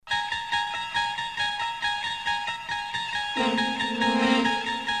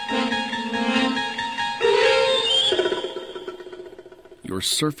You're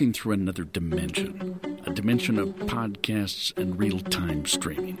surfing through another dimension, a dimension of podcasts and real-time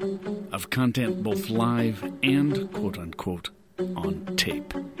streaming, of content both live and, quote-unquote, on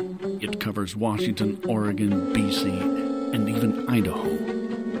tape. It covers Washington, Oregon, BC, and even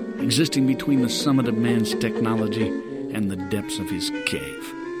Idaho, existing between the summit of man's technology and the depths of his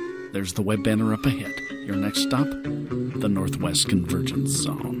cave. There's the web banner up ahead. Your next stop, the Northwest Convergence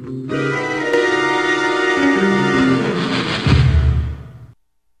Zone.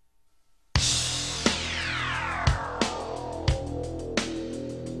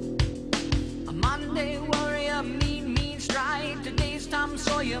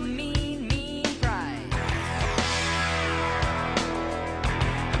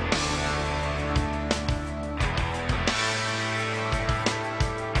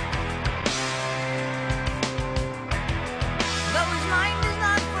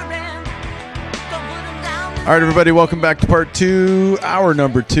 All right, everybody, welcome back to part two, hour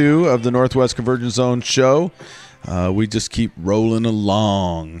number 2 of the Northwest Convergence Zone show. We just keep rolling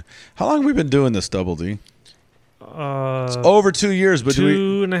along. How long have we been doing this, Double D? It's over 2 years, but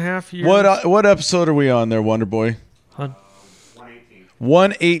 2.5 years. What episode are we on there, Wonder Boy? 118.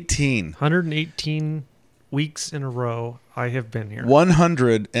 118. 118 weeks in a row I have been here.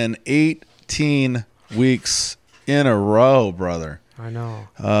 118 weeks in a row, brother. I know.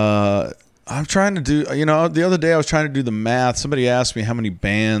 I'm trying to do, the other day I was trying to do the math. Somebody asked me how many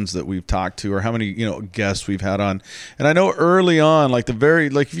bands that we've talked to or how many, guests we've had on. And I know early on,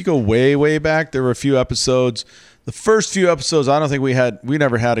 if you go way, way back, there were a few episodes. The first few episodes, I don't think we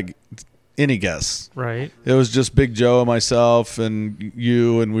never had any guests. Right. It was just Big Joe, myself, and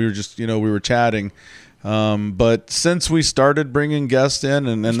you, and we were just, we were chatting. But since we started bringing guests in,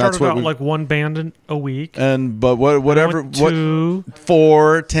 and that's what like one band a week, but whatever, 2,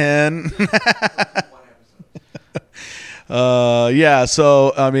 4, 10. Yeah.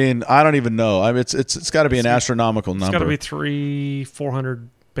 So I mean, I don't even know. I mean, it's got to be an astronomical number. It's got to be 300-400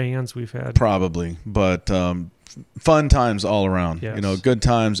 bands we've had, probably. But fun times all around. Yes. Good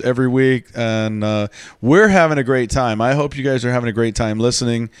times every week, and we're having a great time. I hope you guys are having a great time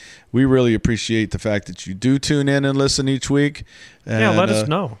listening. We really appreciate the fact that you do tune in and listen each week. And, let us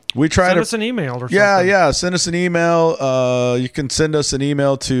know. We try send to us an email or something. Yeah. Send us an email. You can send us an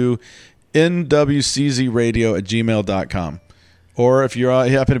email to nwczradio@gmail.com. Or if you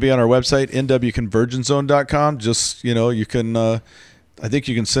happen to be on our website, nwconvergencezone.com, just, you can... I think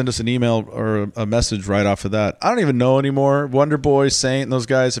you can send us an email or a message right off of that. I don't even know anymore. Wonder Boy, Saint, and those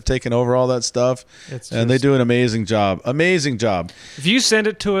guys have taken over all that stuff, and they do an amazing job. Amazing job. If you send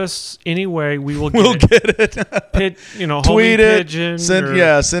it to us anyway, we will get it. Tweet it. Pigeon.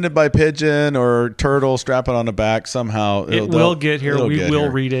 Send it by pigeon or turtle. Strap it on the back somehow. It will get here. We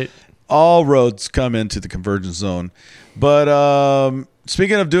will read it. All roads come into the Convergence Zone. But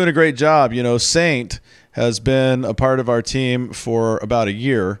speaking of doing a great job, Saint has been a part of our team for about a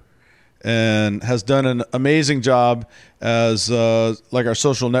year and has done an amazing job as like our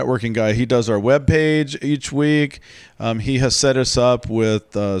social networking guy. He does our webpage each week. He has set us up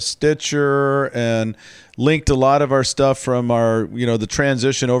with Stitcher and linked a lot of our stuff from our, the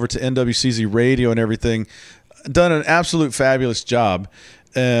transition over to NWCZ radio and everything. Done an absolute fabulous job,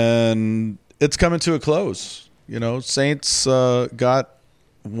 and it's coming to a close. Saint's got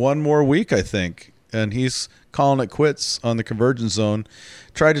one more week, I think. And he's calling it quits on the Convergence Zone.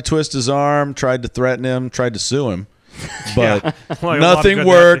 Tried to twist his arm, tried to threaten him, tried to sue him, but nothing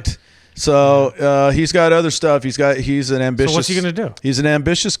worked. So he's got other stuff. He's an ambitious. So what's he going to do? He's an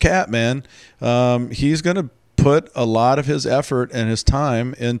ambitious cat, man. He's going to put a lot of his effort and his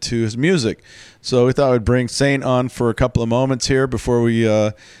time into his music. So we thought we'd bring Saint on for a couple of moments here before we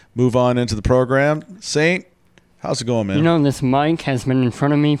move on into the program. Saint, how's it going, man? This mic has been in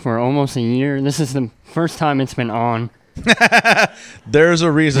front of me for almost a year. This is the first time it's been on. There's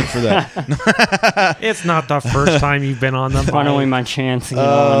a reason for that. It's not the first time you've been on them. Finally, my chance to get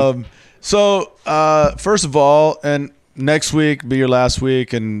on. So, first of all, and next week be your last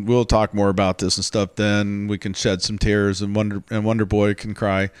week, and we'll talk more about this and stuff. Then we can shed some tears, and Wonder Boy can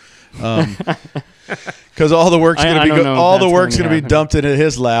cry, because all the work's going to be dumped into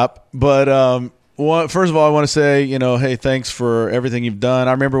his lap. But first of all, I want to say, hey, thanks for everything you've done.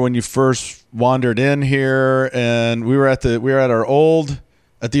 I remember when you first wandered in here, and we were at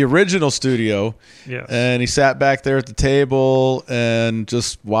the original studio. Yes. And he sat back there at the table and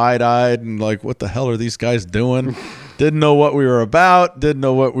just wide-eyed and like, what the hell are these guys doing? Didn't know what we were about. Didn't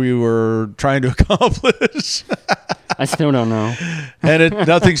know what we were trying to accomplish. I still don't know. And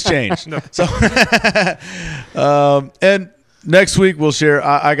nothing's changed. So, and next week we'll share.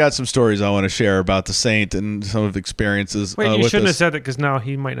 I got some stories I want to share about the Saint and some of the experiences. Wait, you with shouldn't us. have said that because now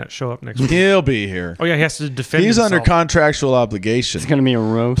he might not show up next week. He'll be here. Oh yeah, he has to defend. He's himself. under contractual obligation. It's gonna be a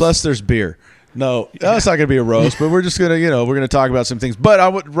roast. Plus, there's beer. No, it's not going to be a roast, but we're just going to, we're going to talk about some things. But I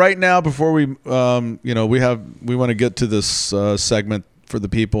would right now, before we, we want to get to this segment for the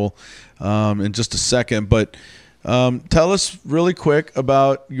people in just a second. But tell us really quick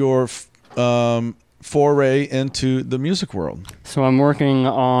about your foray into the music world. So I'm working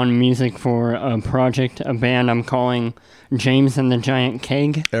on music for a project, a band I'm calling James and the Giant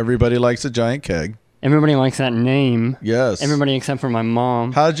Keg. Everybody likes a giant keg. Everybody likes that name. Yes. Everybody except for my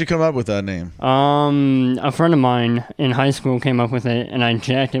mom. How did you come up with that name? A friend of mine in high school came up with it, and I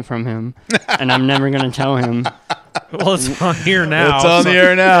jacked it from him. And I'm never gonna tell him. Well, it's on here now. It's on the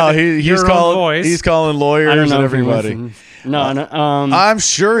air now. He's Your own calling. voice. He's calling lawyers I don't know and if he everybody. listens. No, no. I'm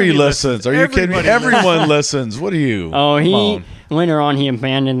sure he listens. Are you kidding me? Everybody Everyone listens. What are you? Oh, Come he on. later on he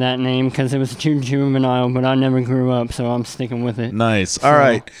abandoned that name because it was too juvenile. But I never grew up, so I'm sticking with it. Nice. All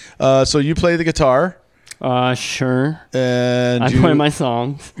right. So you play the guitar, Sure. and I you play my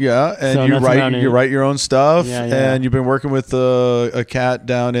songs. yeah, and So you that's write about it. you write your own stuff, Yeah, yeah. and you've been working with a cat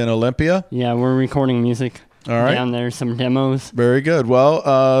down in Olympia. Yeah, we're recording music All right. down there. Some demos. Very good.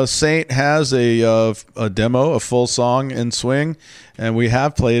 Well, Saint has a demo, a full song in swing, and we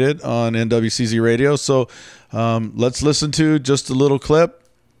have played it on NWCZ Radio. So let's listen to just a little clip.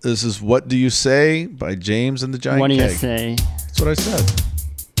 This is "What Do You Say" by James and the Giant What do you Keg. say? That's what I said.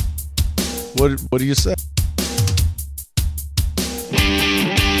 What do you say?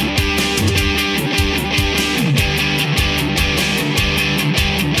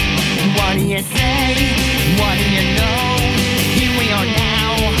 What do you say? What do you know? Here we are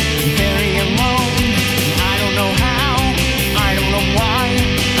now, very alone. I don't know how, I don't know why.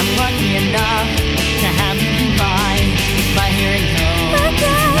 I'm lucky enough to have you by here it goes.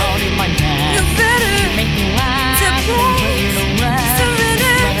 It's all in my past. To make you laugh, and put you to rest.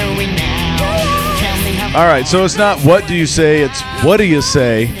 Where are we now? Tell me how All right, so it's not "What do you say?" It's "What do you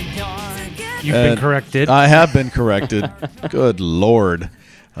say?" You've been And corrected. I have been corrected. Good Lord.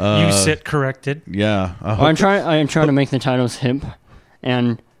 You sit corrected. Yeah. I Well, hope- I try to make the titles hip,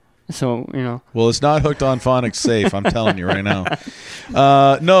 and so Well, it's not hooked on phonics safe. I'm telling you right now.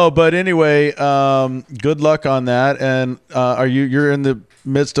 No, but anyway, good luck on that. And you're in the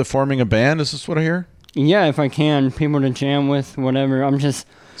midst of forming a band? Is this what I hear? yeah, if I can, people to jam with, whatever. I'm just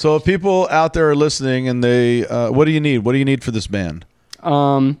So if people out there are listening and they, what do you need? What do you need for this band?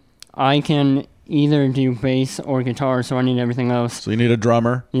 I can either do bass or guitar, so I need everything else. So you need a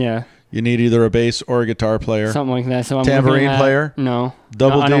drummer. Yeah, You need either a bass or a guitar player. something like that. So I'm Tambourine looking at- player? No,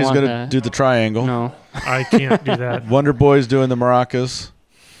 Double no, I don't D's want going to that. do the triangle. No. I can't do that. Wonder Boy's doing the maracas.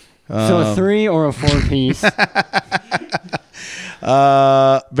 So a 3 or a 4 piece.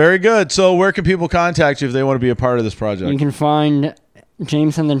 Very good. So where can people contact you if they want to be a part of this project? You can find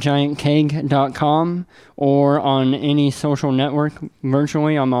jamesandthegiantkeg.com or on any social network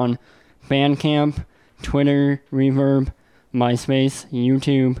virtually. I'm on Bandcamp, Twitter, Reverb, MySpace,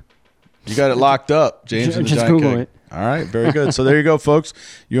 YouTube. You got it locked up, James and the Just Giant Google Keg. it. All right, very good. So there you go, folks.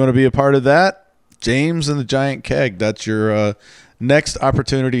 You want to be a part of that? James and the Giant Keg. That's your next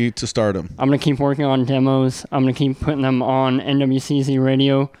opportunity to stardom. I'm going to keep working on demos. I'm going to keep putting them on NWCZ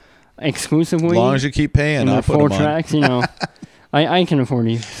Radio exclusively. As long as you keep paying, and I'll they're put full them on. tracks, I can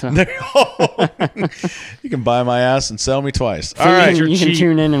afford you. So. You can buy my ass and sell me twice. So All right. you can cheap.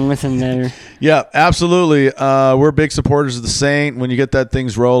 tune in and listen there. Yeah, absolutely. We're big supporters of the Saint. When you get that thing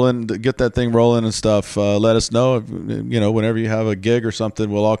rolling and stuff, let us know. If, whenever you have a gig or something,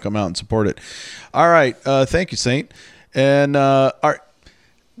 we'll all come out and support it. All right. Thank you, Saint. And I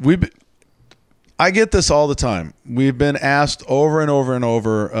get this all the time. We've been asked over and over and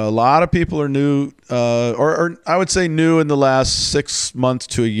over. A lot of people are new, or I would say new in the last 6 months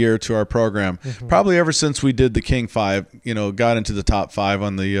to a year to our program. Probably ever since we did the King 5, got into the top 5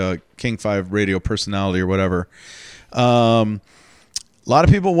 on the King 5 radio personality or whatever. A lot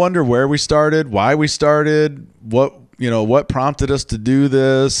of people wonder where we started, why we started, what prompted us to do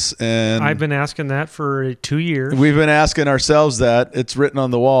this. And I've been asking that for 2 years. we've been asking ourselves that. It's written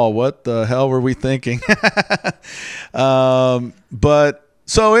on the wall. What the hell were we thinking? But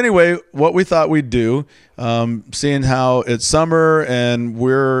so anyway, what we thought we'd do, seeing how it's summer and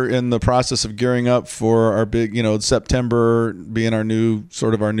we're in the process of gearing up for our big, September being our new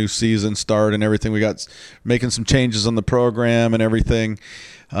season start and everything. We got making some changes on the program and everything.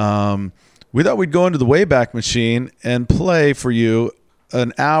 we thought we'd go into the Wayback Machine and play for you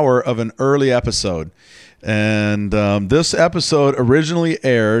an hour of an early episode. And this episode originally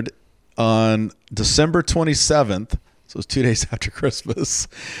aired on December 27th, so it was 2 days after Christmas,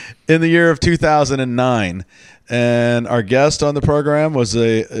 in the year of 2009. And our guest on the program was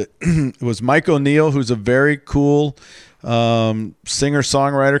was Mike O'Neill, who's a very cool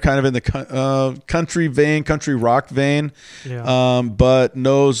singer-songwriter, kind of in the country vein, country rock vein, but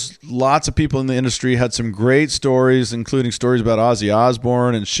knows lots of people in the industry, had some great stories, including stories about Ozzy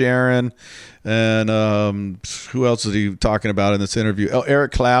Osbourne and Sharon. And who else is he talking about in this interview?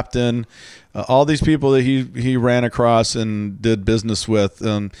 Eric Clapton. All these people that he ran across and did business with.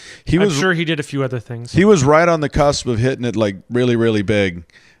 I'm sure he did a few other things. He was right on the cusp of hitting it like really, really big.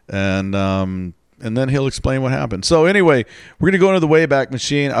 And then he'll explain what happened. So anyway, we're going to go into the Wayback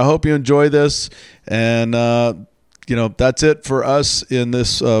Machine. I hope you enjoy this. And, that's it for us in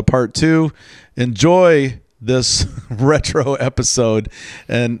this part 2. Enjoy this retro episode,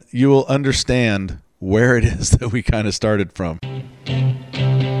 and you will understand where it is that we kind of started from.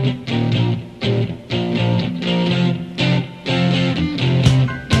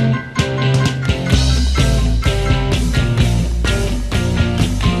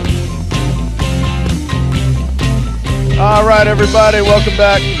 All right, everybody, welcome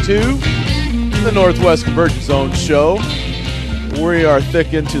back to the Northwest Convergence Zone show. We are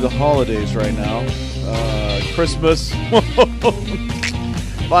thick into the holidays right now. Christmas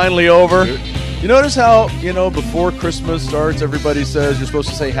finally over. You notice how, before Christmas starts, everybody says you're supposed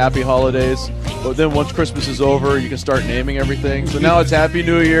to say Happy Holidays, but then once Christmas is over, you can start naming everything. So now it's Happy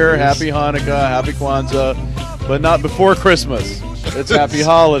New Year, Happy Hanukkah, Happy Kwanzaa, but not before Christmas. It's Happy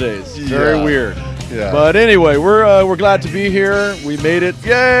Holidays. Very weird. Yeah. But anyway, we're glad to be here. We made it.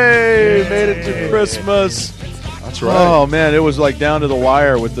 Yay! Made it to Christmas. That's right. Oh, man, it was like down to the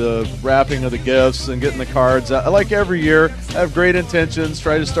wire with the wrapping of the gifts and getting the cards. I like every year, I have great intentions,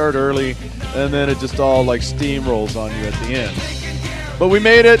 try to start early, and then it just all like steamrolls on you at the end. But we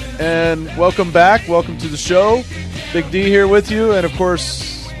made it, and welcome back. Welcome to the show. Big D here with you, and of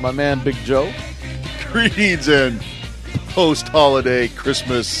course, my man Big Joe. Greetings and post-holiday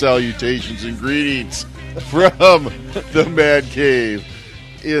Christmas salutations and greetings from the Man Cave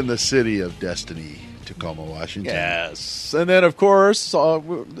in the city of Destiny, Tacoma, Washington. Yes. And then, of course,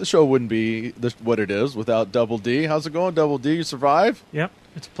 the show wouldn't be what it is without Double D. How's it going, Double D? You survive? Yep.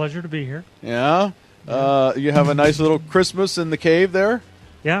 It's a pleasure to be here. Yeah? You have a nice little Christmas in the cave there?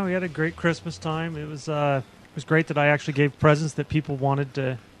 Yeah, we had a great Christmas time. It was great that I actually gave presents that people wanted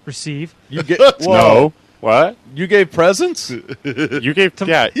to receive. You get No. What? You gave presents? You gave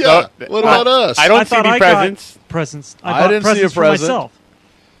Yeah. What about us? I don't see any presents. Presents. I bought didn't see a presents for present. myself.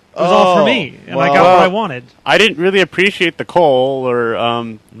 It was all for me, and I got what I wanted. I didn't really appreciate the coal or I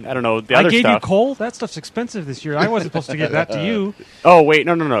don't know the other I gave stuff. you coal. That stuff's expensive this year. I wasn't supposed to give that to you. Oh wait,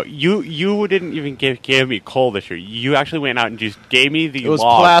 no. You didn't even give me coal this year. You actually went out and just gave me the It was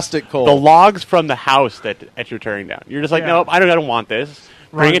logs, plastic coal. the logs from the house that you're tearing down. You're just like, Yeah. nope, I don't want this.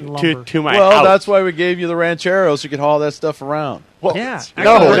 Bring it Rotten lumber. to my Well, house. that's why we gave you the rancheros so you could haul that stuff around. Well, Yeah.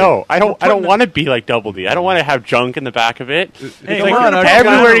 No, I don't putting want to be like Double D. I don't want to have junk in the back of it. Hey, Come we're on, gonna I- put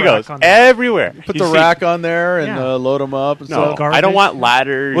Everywhere a he goes, rack on there. everywhere. Put You the see- rack on there and Yeah. load them up and No, stuff. Garbage. I don't want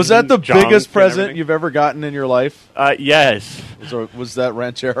ladders. Was that the and junk biggest and present everything. you've ever gotten in your life? Yes. Was that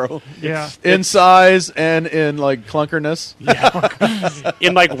ranchero? Yeah. In size and in like clunkerness?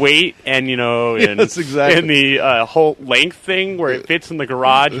 In like weight and in, Yes, exactly. in the whole length thing where it fits in the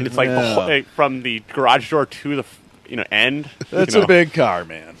garage and it's like, Yeah. like from the garage door to the end. It's you know. a big car,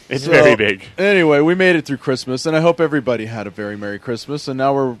 man. It's very big. Anyway, we made it through Christmas, and I hope everybody had a very Merry Christmas. And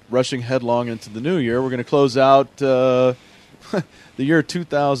now we're rushing headlong into the new year. We're going to close out the year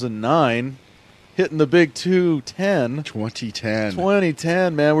 2009, hitting the big 210. 2010.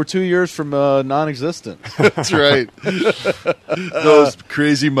 2010, man. We're 2 years from non-existence. That's right. Those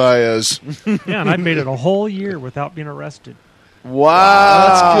crazy Mayas. Yeah, and I made it a whole year without being arrested. Wow.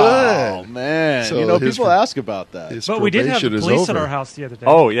 That's good. Man. So his people ask about that. His But we did have probation the is police at over. our house the other day.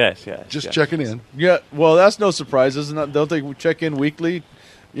 Oh, yes. Just yes. checking in. Yeah, well, that's no surprise, isn't it? Don't they check in weekly?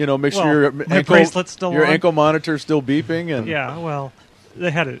 Make Well, sure your my ankle, bracelet's still your on. ankle monitor's still beeping. And Yeah, well,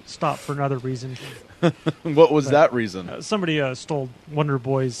 they had it stopped for another reason. what was that reason? Somebody stole Wonder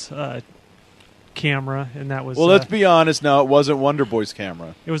Boy's camera, and that was Well, let's be honest now. It wasn't Wonder Boy's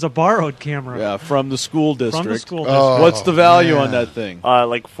camera. it was a borrowed camera Yeah, from the school district. from the school Oh. district. What's the value man. on that thing?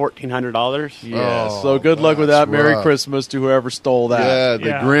 Like $1,400. Yeah. Oh, So good luck with that. that's Merry rough. Christmas to whoever stole that. Yeah, the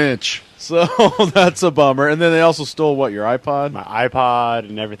Yeah. Grinch. So that's a bummer. And then they also stole what, your iPod? My iPod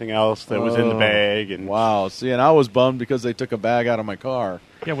and everything else that was in the Oh. bag. And Wow. See, and I was bummed because they took a bag out of my car.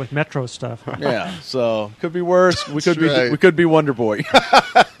 Yeah, with Metro stuff. Yeah. So could be worse. We could That's right. be we could be Wonder Boy.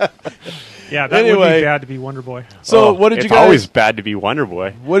 Yeah, that would Anyway. be bad to be Wonder Boy. So Oh, what did you it's guys always bad to be Wonder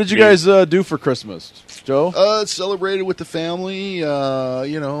Boy. What did you Yeah. guys do for Christmas, Joe? Celebrated with the family,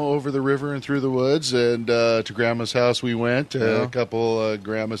 over the river and through the woods, and to Grandma's house we went. Yeah. A couple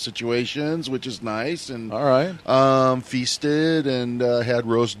Grandma situations, which is nice, and All right. feasted and had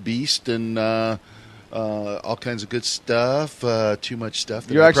roast beast and all kinds of good stuff. Too much stuff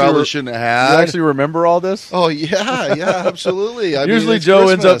that You I actually probably re- shouldn't have You had. actually remember all this? Oh yeah, absolutely. I mean, Usually it's Joe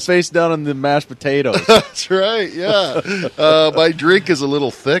ends up Christmas. face down on the mashed potatoes. That's right. Yeah, my drink is a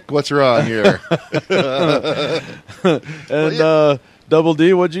little thick. What's wrong here? And Double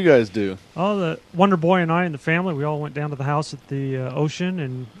D, what'd you guys do? Oh, the Wonder Boy and I and the family, we all went down to the house at the ocean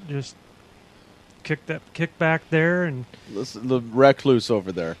and just kicked back there, and Listen, the recluse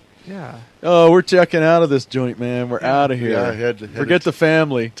over there. yeah. Oh, we're checking out of this joint, man. We're out of here. Yeah, I had to- Forget the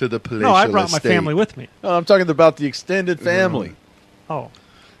family. to the palatial No, I brought my estate. family with me. Oh, I'm talking about the extended family. Oh,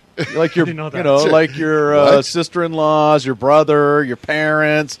 Like your, didn't know that. you know, like your What? sister-in-laws, your brother, your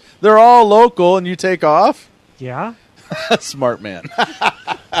parents. They're all local, and you take off. yeah. Smart man.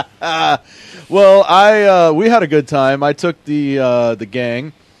 Well, we had a good time. I took the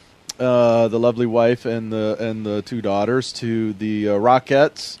gang, the lovely wife and the two daughters to the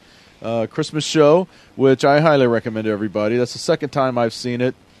Rockettes Christmas show, which I highly recommend to everybody. That's the second time I've seen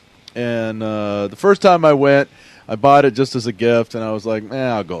it, and the first time I went, I bought it just as a gift, and I was like,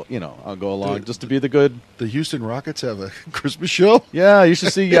 I'll go along Dude. just to be the good. The Houston Rockets have a Christmas show. Yeah, you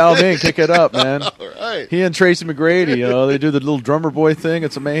should see Yao Ming kick it up, man. All right. He and Tracy McGrady, they do the little drummer boy thing.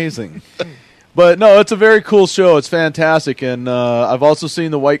 It's amazing. But no, it's a very cool show. It's fantastic, and I've also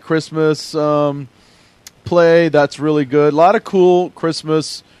seen the White Christmas play. That's really good. A lot of cool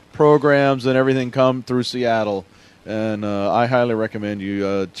Christmas programs and everything come through Seattle, and I highly recommend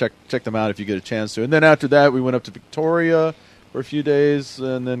you check them out if you get a chance to. And then after that, we went up to Victoria for a few days,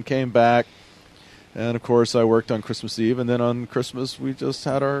 and then came back. And of course, I worked on Christmas Eve, and then on Christmas we just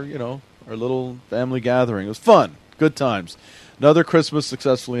had our little family gathering. It was fun, good times. Another Christmas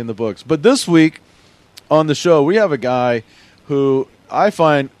successfully in the books. But this week on the show, we have a guy who I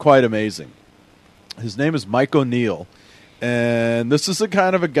find quite amazing. His name is Mike O'Neill, and this is the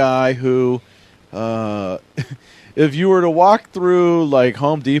kind of a guy who, if you were to walk through like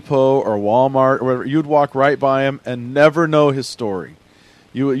Home Depot or Walmart or whatever, you'd walk right by him and never know his story.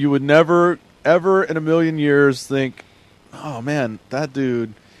 You would never, ever in a million years think, oh man, that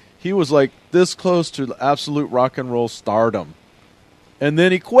dude, he was like this close to absolute rock and roll stardom. And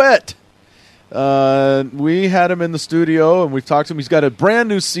then he quit. We had him in the studio, and we've talked to him. He's got a brand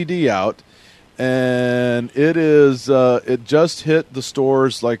new CD out, and it just hit the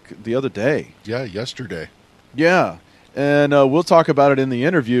stores like the other day. Yeah, yesterday. Yeah, and we'll talk about it in the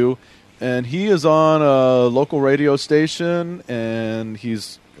interview. And he is on a local radio station, and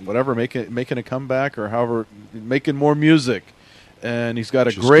he's making a comeback or however making more music. And he's got a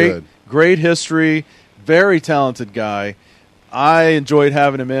Which is great history. Very talented guy. I enjoyed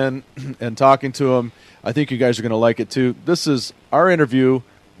having him in and talking to him. I think you guys are going to like it too. This is our interview,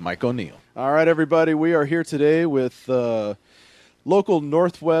 Mike O'Neill. All right, everybody, we are here today with local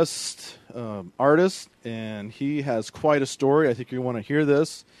Northwest artist, and he has quite a story. I think you want to hear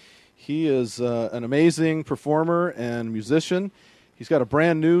this. He is an amazing performer and musician. He's got a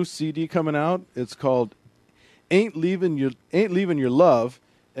brand new CD coming out. It's called Ain't Leaving Your Love.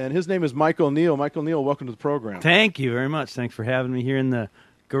 And his name is Mike O'Neill. Mike O'Neill, welcome to the program. Thank you very much. Thanks for having me here in the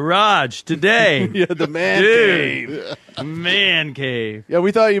garage today. Yeah, the man Dude. cave. Man cave. Yeah,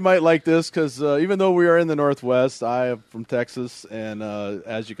 we thought you might like this because even though we are in the Northwest, I am from Texas, and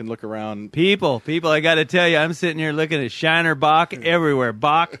as you can look around, People, I got to tell you, I'm sitting here looking at Shiner Bach everywhere.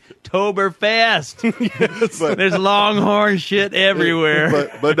 Bach-toberfest. There's Longhorn shit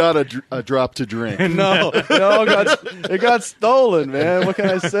everywhere. but not a drop to drink. no, it got stolen, man. What can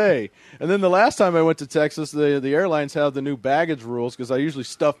I say? And then the last time I went to Texas, the airlines have the new baggage rules because I usually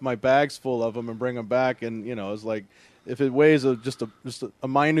stuff my bags full of them and bring them back, and it's like if it weighs just a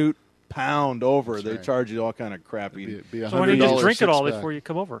minute pound over, That's they right. charge you all kind of crappy. Be So why don't you just $100 drink it all six-pack. before you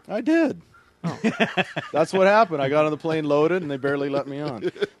come over? I did. That's what happened. I got on the plane loaded, and they barely let me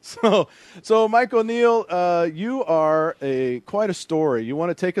on. So Mike O'Neill, you are quite a story. You want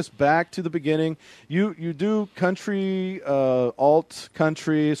to take us back to the beginning. You do country, alt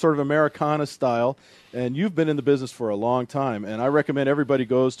country, sort of Americana style, and you've been in the business for a long time. And I recommend everybody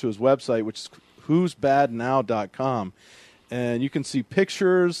goes to his website, which is who'sbadnow.com, and you can see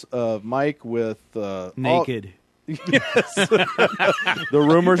pictures of Mike with Naked. Yes. The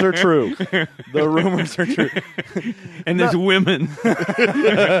rumors are true. The rumors are true. And there's women.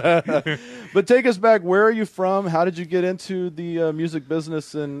 But take us back. Where are you from? How did you get into the music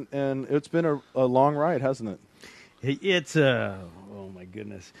business? And it's been a long ride, hasn't it? It's oh my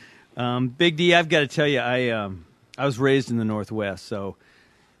goodness, Big D. I've got to tell you, I was raised in the Northwest, so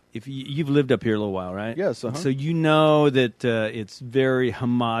if you've lived up here a little while, right? Yes. So you know that it's very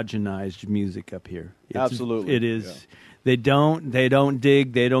homogenized music up here. Absolutely, it is. Yeah. They don't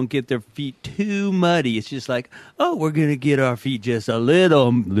dig. They don't get their feet too muddy. It's just like, oh, we're gonna get our feet just a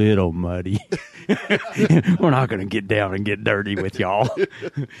little muddy. We're not gonna get down and get dirty with y'all.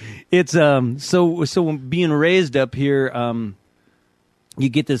 It's so being raised up here, you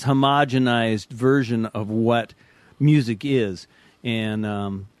get this homogenized version of what music is, and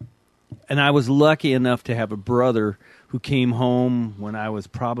I was lucky enough to have a brother who came home when I was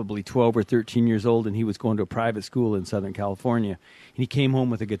probably 12 or 13 years old, and he was going to a private school in Southern California. And he came home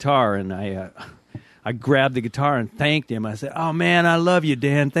with a guitar, and I grabbed the guitar and thanked him. I said, "Oh, man, I love you,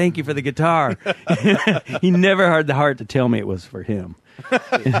 Dan. Thank you for the guitar." He never had the heart to tell me it was for him.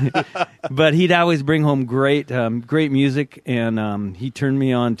 But he'd always bring home great music, and he turned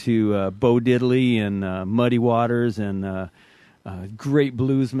me on to Bo Diddley and Muddy Waters and great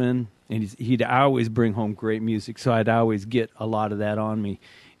bluesmen. And he'd always bring home great music, so I'd always get a lot of that on me.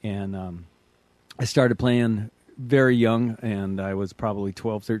 And I started playing very young, and I was probably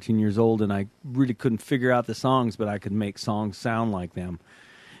 12, 13 years old, and I really couldn't figure out the songs, but I could make songs sound like them.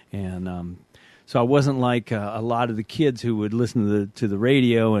 And so I wasn't like a lot of the kids who would listen to the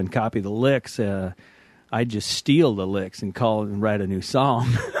radio and copy the licks. I'd just steal the licks and call it and write a new song.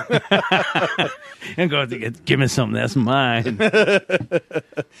 And go, give me something that's mine.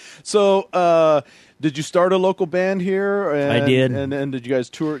 So, did you start a local band here? I did. And did you guys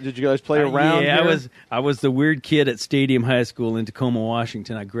tour? Did you guys play around? Yeah, here? I was the weird kid at Stadium High School in Tacoma,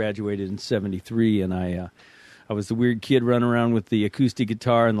 Washington. I graduated in '73, and I was the weird kid running around with the acoustic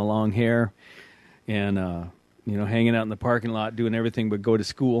guitar and the long hair, and hanging out in the parking lot doing everything but go to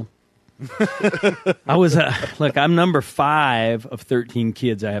school. I was look. I'm number 5 of 13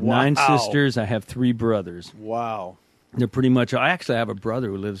 kids. I have 9 sisters. I have 3 brothers. Wow. They're pretty much. I actually have a brother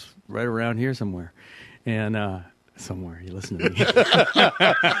who lives right around here somewhere, and somewhere. You listen to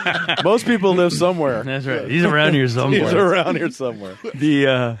me. Most people live somewhere. That's right. He's around here somewhere. He's around here somewhere.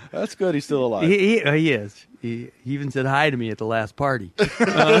 That's good. He's still alive. He is. He even said hi to me at the last party.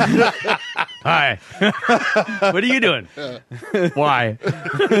 Hi. What are you doing? Why?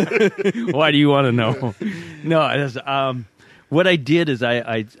 Why do you want to know? No, what I did is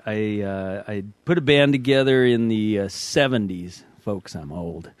I put a band together in the 70s. Folks, I'm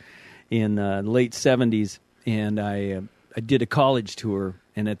old. In the late 70s, and I did a college tour.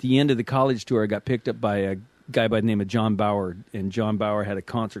 And at the end of the college tour, I got picked up by a guy by the name of John Bauer, and John Bauer had a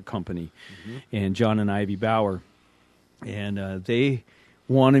concert company, and John and Ivy Bauer, and they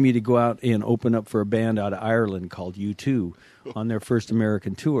wanted me to go out and open up for a band out of Ireland called U2 on their first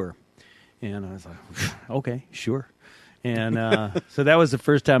American tour. And I was like, okay, sure. And so that was the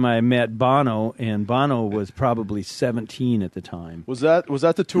first time I met Bono, and Bono was probably 17 at the time. Was that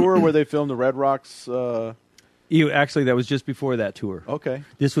the tour where they filmed the Red Rocks? Actually, that was just before that tour. Okay.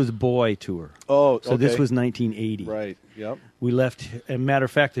 This was Boy Tour. Oh, okay. So this was 1980. Right, yep. We left, as a matter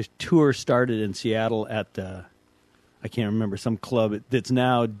of fact, the tour started in Seattle at, I can't remember, some club that's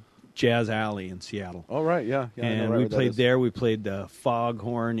now Jazz Alley in Seattle. Oh, right, yeah. I know And right we where that played is. there. We played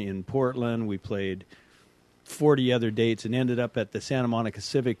Foghorn in Portland. We played 40 other dates and ended up at the Santa Monica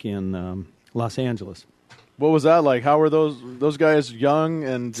Civic in Los Angeles. What was that like? How were those guys young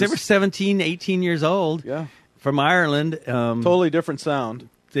and They were 17, 18 years old. Yeah. From Ireland. Totally different sound.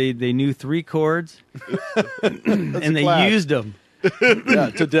 They knew 3 chords, and they class. used them. Yeah,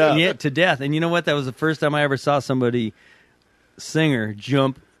 to death. Yeah, to death. And you know what? That was the first time I ever saw singer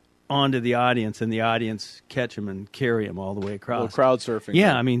jump onto the audience, and the audience catch him and carry him all the way across. A little crowd surfing.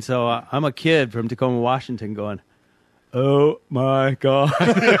 Yeah, I mean, so I'm a kid from Tacoma, Washington, going, "Oh my God,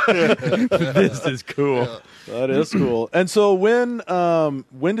 this is cool." Yeah. That is cool. And so when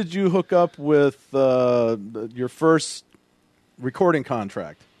did you hook up with your first recording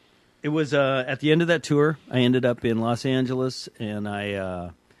contract? It was at the end of that tour. I ended up in Los Angeles, and I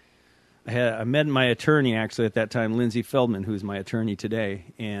I met my attorney actually at that time, Lindsay Feldman, who's my attorney today,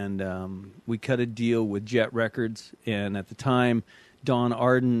 and we cut a deal with Jet Records. And at the time, Don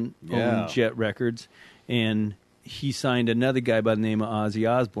Arden owned Jet Records, and he signed another guy by the name of Ozzy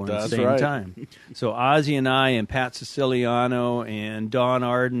Osbourne at the same time. So Ozzy and I and Pat Siciliano and Don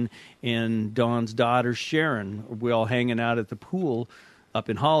Arden and Don's daughter Sharon, we're all hanging out at the pool up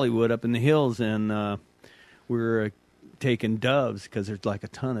in Hollywood, up in the hills, and we're taking doves because there's like a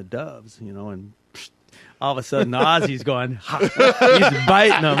ton of doves, and all of a sudden Ozzy's going, he's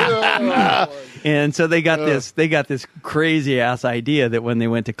biting them. And so they got this crazy ass idea that when they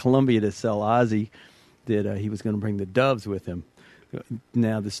went to Columbia to sell Ozzy, that he was going to bring the doves with him.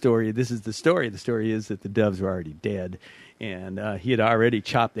 Now this is the story. The story is that the doves were already dead, and he had already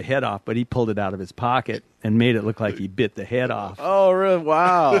chopped the head off, but he pulled it out of his pocket and made it look like he bit the head off. Oh, really?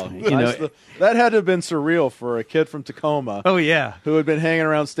 Wow. That had to have been surreal for a kid from Tacoma. Oh, yeah. Who had been hanging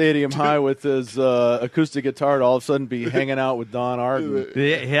around Stadium High with his acoustic guitar to all of a sudden be hanging out with Don Arden.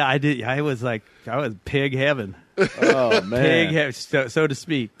 Yeah, I did. I was pig heaven. Oh, man. Pig heaven, so to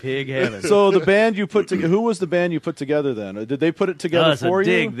speak. Pig heaven. So the band you put together, who was the band you put together then? Did they put it together for you?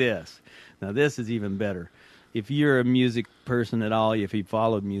 Dig this. Now, this is even better. If you're a music person at all, if you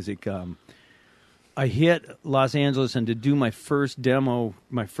followed music, I hit Los Angeles, and to do my first demo,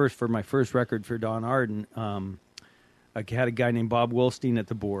 my first record for Don Arden, I had a guy named Bob Wilstein at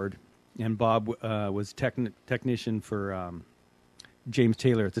the board, and Bob was technician for James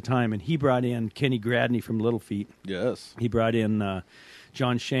Taylor at the time, and he brought in Kenny Gradney from Little Feat. Yes. He brought in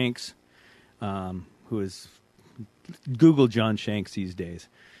John Shanks, who is Google John Shanks these days.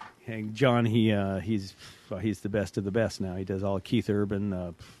 And John, he's the best of the best now. He does all Keith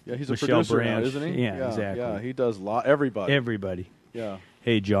Urban, he's a Michelle producer Branch. now, isn't he? Yeah, exactly. Yeah, he does everybody. Everybody. Yeah.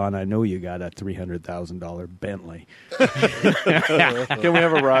 Hey, John, I know you got a $300,000 Bentley. Can we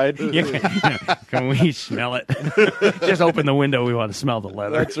have a ride? Can we smell it? Just open the window. We want to smell the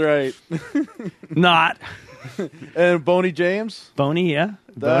leather. That's right. Not. And Boney James? Boney, yeah.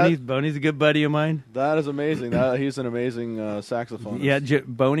 Boney's a good buddy of mine. That is amazing. He's an amazing saxophonist. Yeah,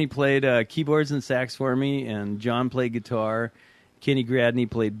 Boney played keyboards and sax for me, and John played guitar. Kenny Gradney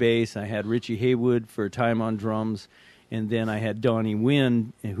played bass. I had Richie Haywood for time on drums. And then I had Donnie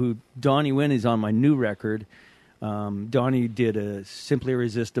Wynn, Donnie Wynn is on my new record. Donnie did a Simply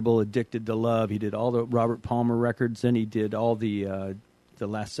Irresistible, Addicted to Love. He did all the Robert Palmer records, and he did all the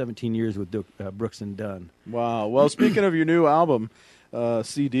last 17 years with Brooks and Dunn. Wow. Well, speaking of your new album,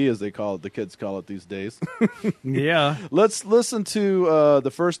 CD as they call it, the kids call it these days. Yeah. Let's listen to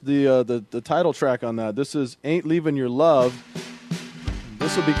the title track on that. This is Ain't Leaving Your Love.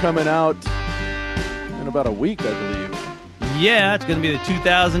 This will be coming out in about a week, I believe. Yeah, it's going to be the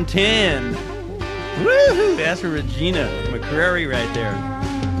 2010. Woohoo! That's for Regina McCrary right there.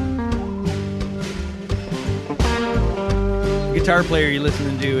 The guitar player you're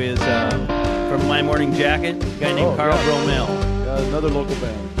listening to is from My Morning Jacket, a guy named Carl Bromell. Another local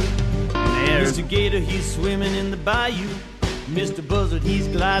band. Mr. Gator, he's swimming in the bayou. Mr. Buzzard, he's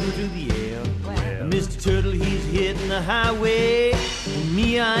gliding through the air. Mr. Turtle, he's hitting the highway. And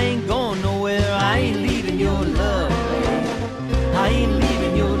me, I ain't going nowhere. I ain't leaving your love. I ain't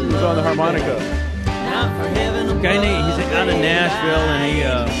leaving your love. He's on the harmonica. Now for heaven above, Guy named, he's out of Nashville, and he,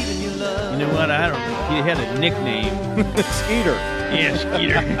 you know what? I don't know. He had a nickname. Skeeter. Yeah,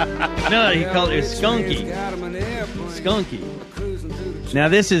 Skeeter. No, he called it Skunky. Skunky. Now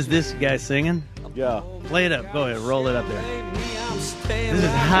this is this guy singing. Yeah. Play it up. Go ahead. Roll it up there. This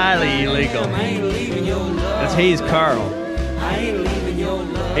is highly illegal. That's Hayes Carl.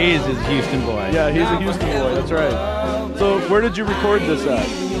 Hayes is a Houston boy. Yeah, he's a Houston boy. That's right. So where did you record this at?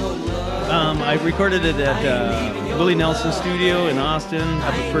 I recorded it at Willie Nelson Studio in Austin,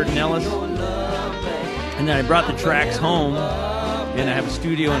 up at Burton Ellis. And then I brought the tracks home, and I have a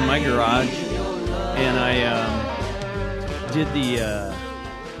studio in my garage. And I did the...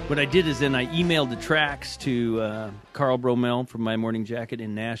 what I did is then I emailed the tracks to Carl Bromell from My Morning Jacket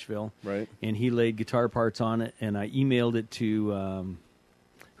in Nashville. Right. And he laid guitar parts on it, and I emailed it to...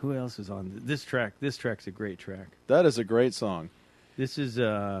 who else is on this track? This track's a great track. That is a great song. This is...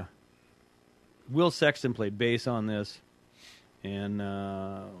 Will Sexton played bass on this, and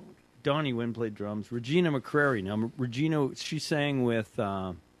Donnie Wynn played drums. Regina McCrary. Now, Regina, she sang with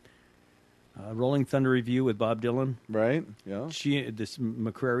Rolling Thunder Review with Bob Dylan. Right, yeah. This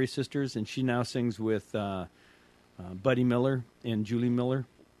McCrary sisters, and she now sings with Buddy Miller and Julie Miller.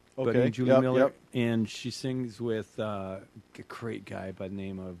 Okay, Buddy and Julie Miller. Yep. And she sings with a great guy by the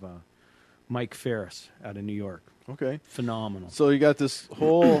name of Mike Ferris out of New York. Okay. Phenomenal. So you got this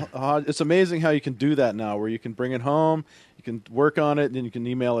whole... it's amazing how you can do that now, where you can bring it home, You can work on it, and then you can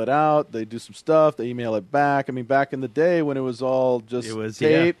email it out. They do some stuff. They email it back. I mean, back in the day when it was all just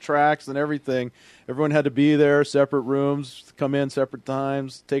tape, tracks, and everything, everyone had to be there, separate rooms, come in separate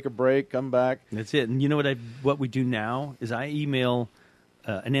times, take a break, come back. That's it. And you know what we do now is I email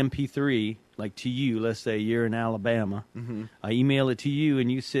an MP3 like to you. Let's say you're in Alabama. Mm-hmm. I email it to you,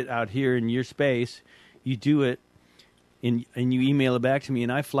 and you sit out here in your space. You do it, and you email it back to me,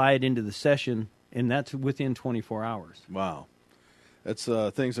 and I fly it into the session. And that's within 24 hours. Wow, that's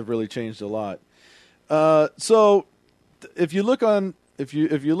things have really changed a lot. So, if you look on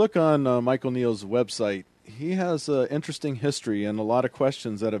Michael Neal's website, he has an interesting history and a lot of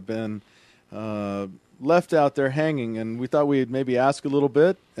questions that have been left out there hanging. And we thought we'd maybe ask a little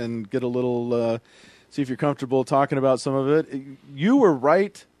bit and get a little see if you're comfortable talking about some of it. You were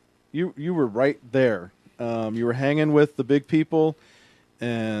right. You were right there. You were hanging with the big people.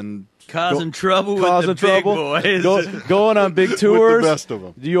 And causing trouble with the big boys. Going on big tours. With the best of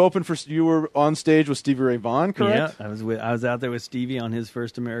them. You were on stage with Stevie Ray Vaughan, correct? Yeah, I was out there with Stevie on his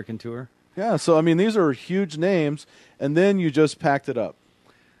first American tour. Yeah, so I mean these are huge names, and then you just packed it up.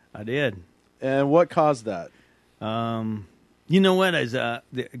 I did. And what caused that? You know what?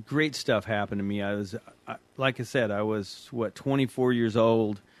 Great stuff happened to me. Like I said, I was 24 years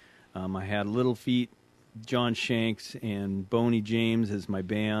old. I had Little Feat, John Shanks, and Boney James as my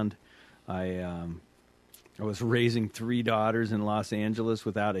band. I was raising 3 daughters in Los Angeles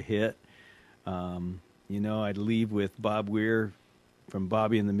without a hit. I'd leave with Bob Weir from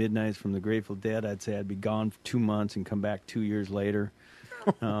Bobby and the Midnights from the Grateful Dead. I'd say I'd be gone for 2 months and come back 2 years later.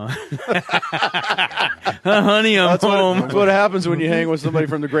 Honey, I'm home. That's what happens when you hang with somebody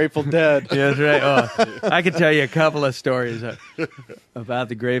from the Grateful Dead. Yeah, that's right. Oh, I could tell you a couple of stories about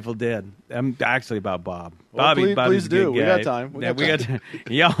the Grateful Dead. Actually, about Bob. Well, Bobby's please a do. good guy. We got time. We got time.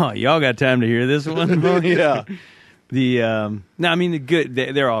 Y'all got time to hear this one? Yeah.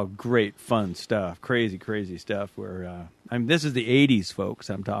 They're all great, fun stuff, crazy stuff. This is the '80s,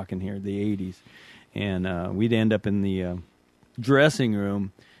 folks. I'm talking here, the '80s, and we'd end up in the dressing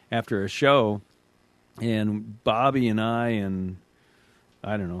room after a show, and Bobby and I and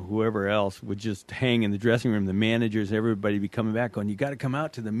I don't know whoever else would just hang in the dressing room. The managers, everybody be coming back going, "You got to come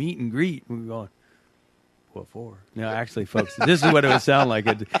out to the meet and greet." And we're going, "What for?" No, actually, folks, this is what it would sound like.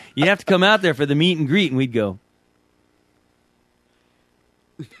 You have to come out there for the meet and greet, and we'd go,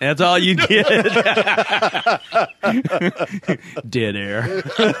 "That's all you get." Dead air.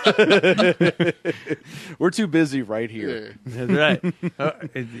 We're too busy right here. That's right.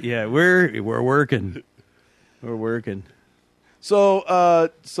 Yeah, we're working. We're working. So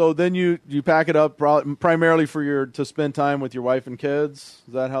then you pack it up primarily to spend time with your wife and kids.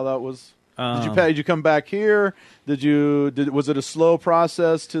 Is that how that was? Did you come back here? Was it a slow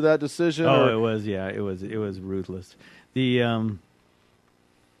process to that decision? It was. Yeah, it was ruthless. Are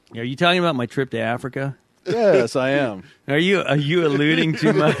you talking about my trip to Africa? Yes, I am. Are you alluding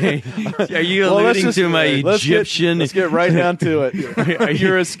to my? Are you alluding to my Egyptian? Let's get right down to it.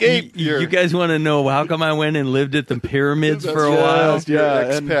 Your escape. You guys want to know how come I went and lived at the pyramids for a while?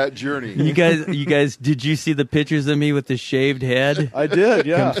 Yeah, expat journey. You guys, did you see the pictures of me with the shaved head? I did.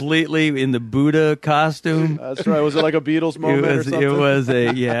 Yeah, completely in the Buddha costume. That's right. Was it like a Beatles moment or something? It was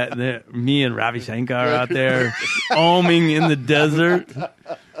me and Ravi Shankar out there oming in the desert.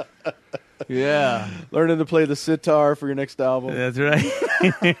 Yeah. Learning to play the sitar for your next album. That's right.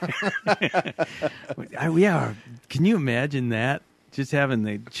 Yeah. Can you imagine that? Just having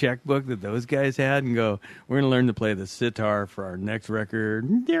the checkbook that those guys had and go, we're going to learn to play the sitar for our next record.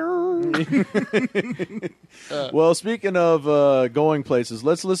 Well, speaking of going places,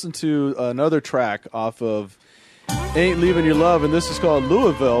 let's listen to another track off of Ain't Leaving Your Love, and this is called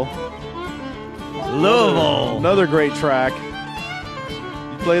Louisville. Another great track.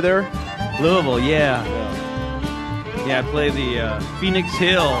 You play there? Louisville, yeah. Yeah, I play the Phoenix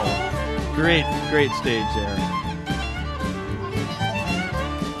Hill. Great stage there.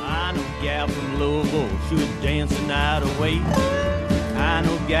 I know a gal from Louisville, she was dancing out of weight. I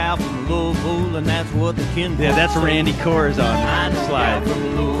know a gal from Louisville, and that's what the kin. Yeah, that's Randy Corazon. I know a gal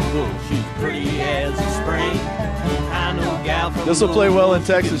from Louisville, she's pretty as a spring. I know a gal from This will play well in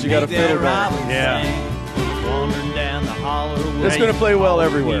Texas. You got a fiddle going. Yeah. Wandering down the holler. It's going to play well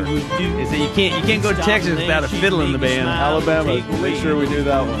everywhere. You can't go to Texas without a fiddle in the band. Alabama, we'll make sure we do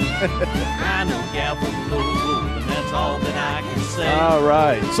that one. I know a gal from Louisville, and that's all that I can say. All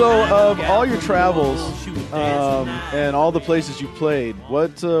right. So, of all your travels and all the places you played,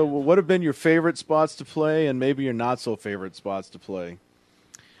 what have been your favorite spots to play, and maybe your not so favorite spots to play?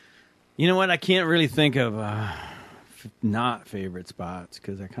 You know what? I can't really think of not favorite spots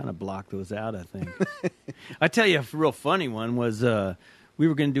because I kind of blocked those out, I think. I tell you, a real funny one was we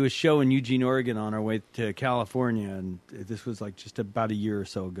were going to do a show in Eugene, Oregon on our way to California, and this was like just about a year or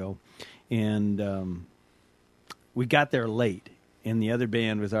so ago. And we got there late, and the other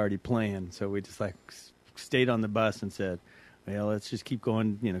band was already playing, so we just like stayed on the bus and said, well, let's just keep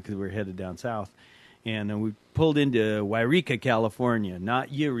going, because we were headed down south. And we pulled into Yreka, California.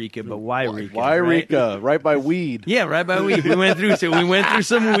 Not Eureka, but Yreka. Yreka, right by weed. Yeah, right by weed. We went through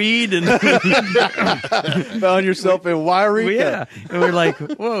some weed and found yourself in Yreka. Yeah, and we're like,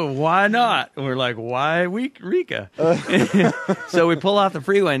 whoa, why not? And we're like, why Yreka? So we pull off the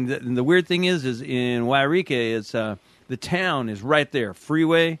freeway, and the weird thing is in Yreka, it's the town is right there,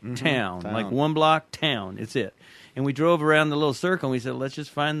 freeway, town, like one block, town. It's it. And we drove around the little circle, and we said, let's just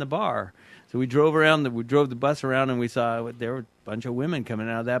find the bar. So we drove the bus around, and we saw there were a bunch of women coming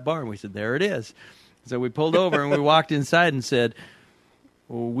out of that bar, and we said, there it is. So we pulled over, and we walked inside and said,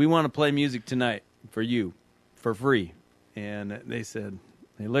 well, we want to play music tonight for you, for free. And they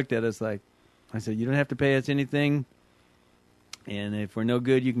looked at us like, I said, you don't have to pay us anything, and if we're no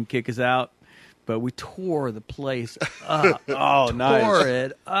good, you can kick us out. But we tore the place up. Nice. Tore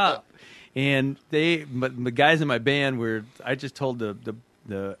it up. And the guys in my band I just told the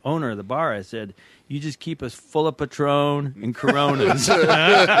owner of the bar, I said, you just keep us full of Patron and Coronas.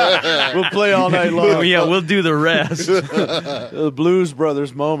 We'll play all night long. Yeah, we'll do the rest. The Blues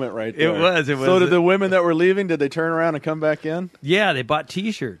Brothers moment right there. It was. So did the women that were leaving, did they turn around and come back in? Yeah, they bought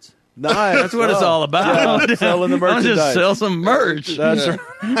T-shirts. Nice. That's what it's all about. Yeah, selling the merchandise. I'll just sell some merch. That's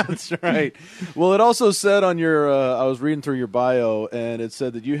right. Well, it also said on your, I was reading through your bio, and it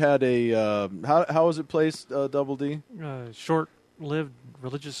said that you had a, how was it placed, Double D? Short-lived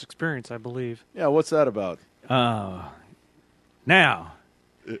religious experience, I believe. Yeah, what's that about? Now,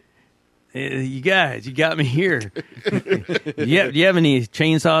 you guys, you got me here. Do you have any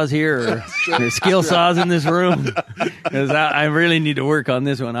chainsaws here or skill saws in this room? Because I really need to work on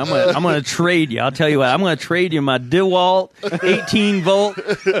this one. I'm gonna trade you. I'll tell you what. I'm gonna trade you my DeWalt 18-volt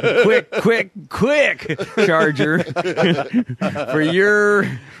quick charger for your.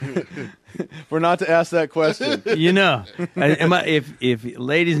 For not to ask that question. If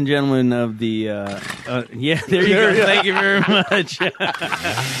ladies and gentlemen of the, yeah, there you go. Thank you very much.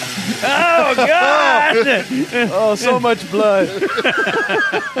 Oh, God! Oh, so much blood.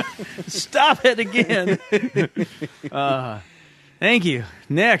 Stop it again. Thank you.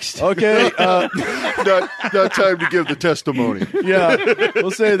 Next. Okay. Not time to give the testimony. Yeah, we'll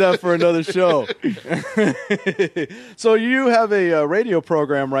save that for another show. So you have a radio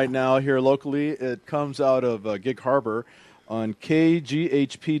program right now here locally. It comes out of Gig Harbor on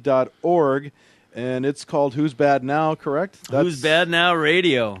kghp.org, and it's called Who's Bad Now, correct? Who's Bad Now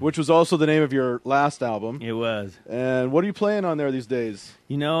Radio. Which was also the name of your last album. It was. And what are you playing on there these days?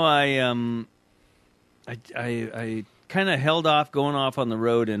 I kind of held off going off on the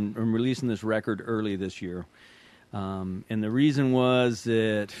road and releasing this record early this year. And the reason was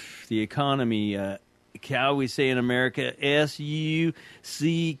that the economy, how we say in America, SUCKEZ,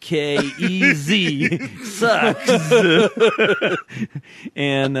 sucks.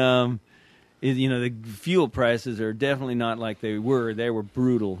 And, the fuel prices are definitely not like they were. They were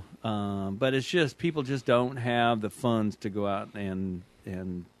brutal. But it's just, people just don't have the funds to go out and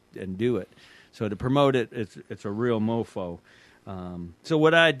do it. So to promote it, it's a real mofo. So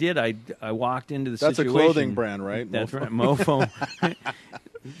what I did, I walked into the situation. That's a clothing brand, right? That's right, mofo.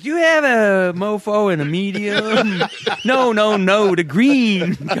 Do you have a mofo in a medium? No, the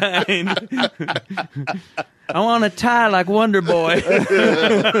green kind. I want a tie like Wonder Boy.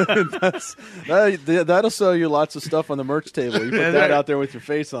 That'll sell you lots of stuff on the merch table. You put that out there with your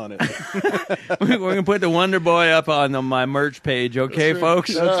face on it. We're going to put the Wonder Boy up on my merch page, okay,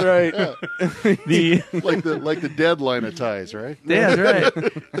 folks? That's right. like the deadline of ties, right? Yeah, that's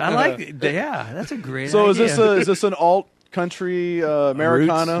right. I like it. Yeah, that's a great idea. So is this an alt country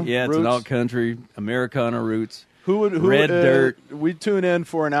Americana? Roots? Yeah, it's an alt country Americana roots. Who Red Dirt. We tune in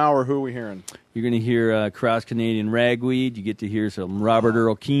for an hour. Who are we hearing? You're going to hear Cross Canadian Ragweed. You get to hear some Robert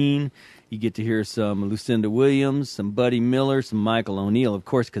Earl Keen. You get to hear some Lucinda Williams, some Buddy Miller, some Michael O'Neill, of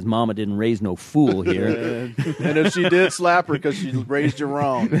course, because Mama didn't raise no fool here. And if she did, slap her because she raised you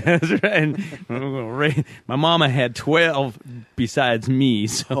wrong. That's right. My mama had 12 besides me.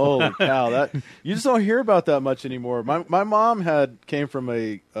 So. Holy cow! You just don't hear about that much anymore. My mom came from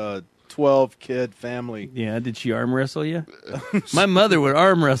a 12-kid family. Yeah, did she arm wrestle you? My mother would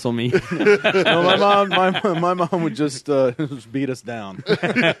arm wrestle me. No, my mom would just beat us down.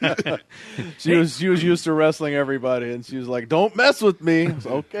 She was used to wrestling everybody, and she was like, "Don't mess with me." I was,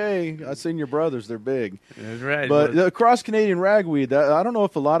 okay, I seen your brothers; they're big. That's right. But the Cross Canadian Ragweed, I don't know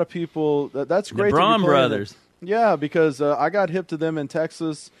if a lot of people. That's great. The Braun brothers. Yeah, because I got hip to them in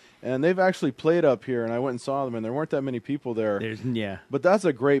Texas. And they've actually played up here, and I went and saw them, and there weren't that many people there. But that's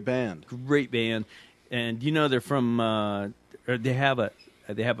a great band. Great band, and you know they're from. Or they have a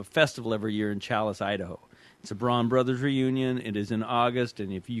festival every year in Chalice, Idaho. It's a Braun Brothers reunion. It is in August,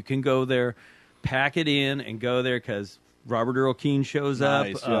 and if you can go there, pack it in and go there because Robert Earl Keen shows up.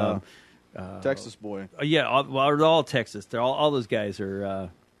 Yeah. Texas boy. Yeah, all Texas. They're all those guys are.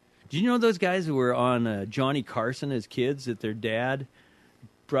 Do you know those guys who were on Johnny Carson as kids? That their dad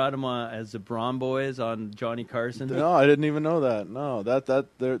brought them on as the Braun Boys on Johnny Carson. No, I didn't even know that. No,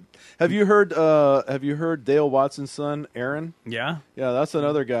 have you heard Dale Watson's son, Aaron? Yeah, that's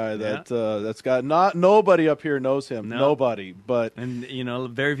another guy that's got nobody up here knows him. No. Nobody, but and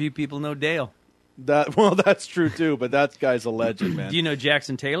very few people know Dale. That's true too. But that guy's a legend, man. Do you know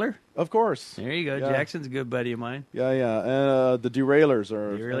Jackson Taylor? Of course. There you go. Yeah. Jackson's a good buddy of mine. Yeah. And the Derailers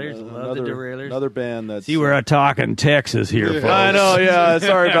are love the Derailers. Another band that's. See, we're talking Texas here, folks. I know. Yeah,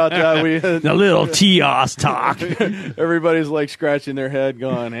 sorry about that. The little Tios talk. Everybody's like scratching their head,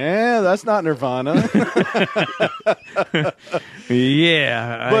 going, that's not Nirvana."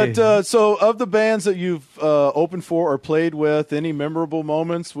 Yeah. But so, of the bands that you've opened for or played with, any memorable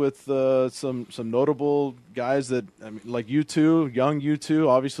moments with some notable guys that like U2, young U2?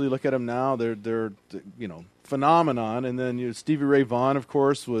 Obviously, look at them now; they're phenomenon. And then Stevie Ray Vaughan, of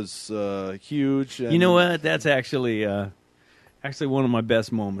course, was huge. And, you know what? That's actually one of my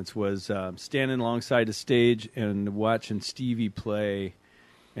best moments was standing alongside the stage and watching Stevie play,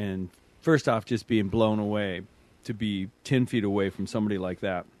 and first off, just being blown away to be 10 feet away from somebody like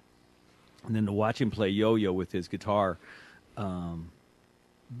that, and then to watch him play yo-yo with his guitar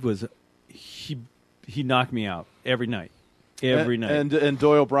was he knocked me out every night. And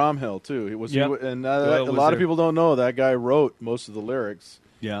Doyle Bromhill too. A lot of people don't know that guy wrote most of the lyrics.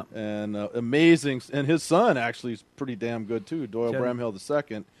 Yeah, and amazing. And his son actually is pretty damn good too. Doyle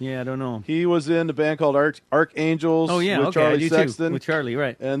Bramhill II. Yeah, I don't know. He was in the band called Archangels. Oh yeah, with Charlie Sexton. Too. With Charlie,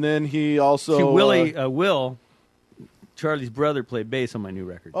 right? And then he also Will. Charlie's brother played bass on my new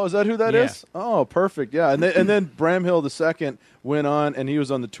record. Oh, is that who that is? Oh, perfect. Yeah, and then Bramhill II went on, and he was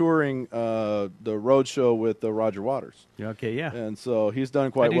on the touring the road show with Roger Waters. Okay, yeah. And so he's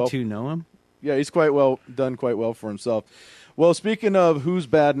done quite well. I do too know him. Yeah, he's done quite well for himself. Well, speaking of Who's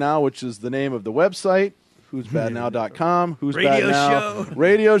Bad Now, which is the name of the website, who'sbadnow.com. Who's Radio Bad Now show.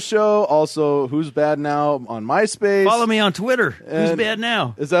 Radio show. Also, Who's Bad Now on MySpace. Follow me on Twitter. Who's Bad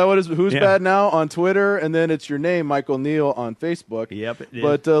Now? Is that what it is? Who's Bad Now on Twitter, and then it's your name, Michael Neal, on Facebook. Yep, it is.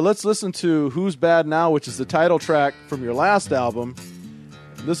 But let's listen to Who's Bad Now, which is the title track from your last album.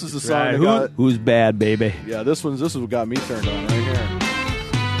 This is the song that got... Who's Bad, baby? Yeah, this is what got me turned on right here.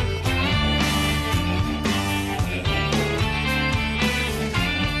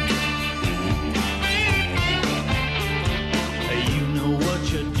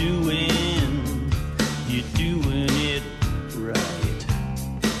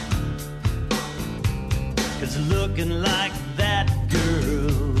 Looking like that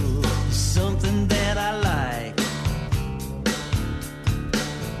girl is something that I like.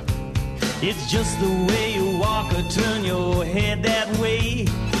 It's just the way you walk or turn your head that way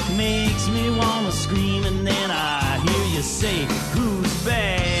makes me want to scream, and then I hear you say, "Who's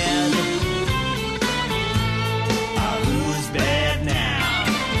bad? Who's bad now?"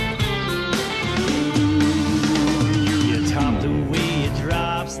 You top the way it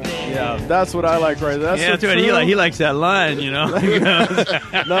drops there. Yeah, that's what I like right there. That's what he likes that line, you know.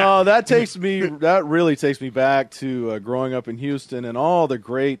 No, that really takes me back to growing up in Houston and all the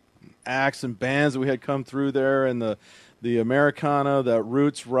great acts and bands that we had come through there, and the Americana, that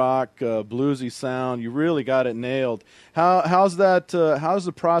roots rock, bluesy sound. You really got it nailed. How's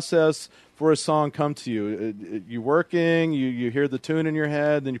the process for a song come to you? You working, you hear the tune in your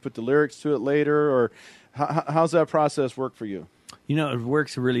head, then you put the lyrics to it later, or how's that process work for you? You know, it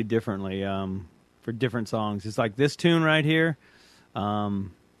works really differently for different songs. It's like this tune right here. I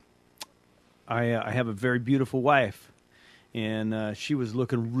have a very beautiful wife, and she was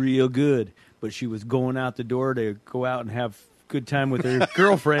looking real good, but she was going out the door to go out and have good time with her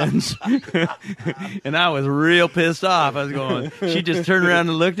girlfriends, and I was real pissed off. I was going. She just turned around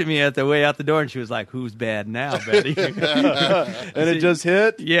and looked at me at the way out the door, and she was like, "Who's bad now, Betty?" And it just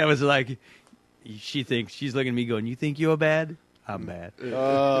hit. Yeah, it was like. She's looking at me going, "You think you're bad?" I'm bad.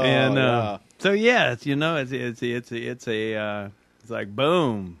 Oh, And yeah. so yeah, it's like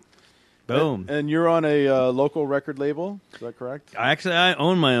boom. And you're on a local record label, is that correct? I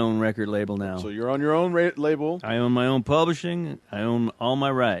own my own record label now. So you're on your own label, I own my own publishing. I own all my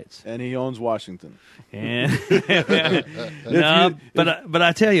rights. and he owns Washington. And but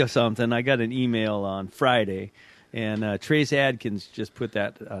I tell you something. I got an email on Friday, and Trace Adkins just put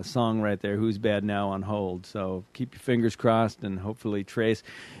that song right there, "Who's Bad Now," on hold. So keep your fingers crossed, and hopefully Trace,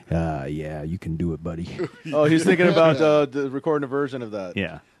 yeah, you can do it, buddy. Oh, he's thinking about recording a version of that.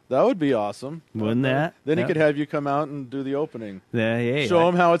 Yeah. That would be awesome. Wouldn't that? Then he Yeah. could have you come out and do the opening. Yeah, hey, Show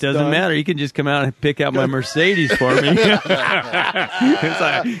him how it's doesn't done. matter. You can just come out and pick out my Mercedes for me. It's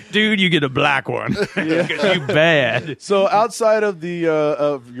like, dude, you get a black one. 'Cause you bad. So outside of the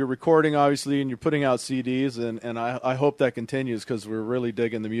of your recording, obviously, and you're putting out CDs, and I hope that continues because we're really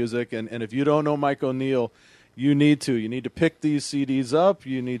digging the music. And if you don't know Mike O'Neill, you need to pick these CDs up.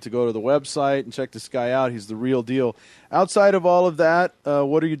 You need to go to the website and check this guy out. He's the real deal. Outside of all of that,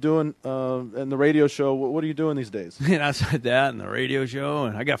 what are you doing in the radio show? What are you doing these days? And outside that, and the radio show,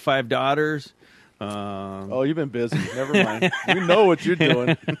 and I got 5 daughters. Oh, you've been busy. Never mind. We know what you're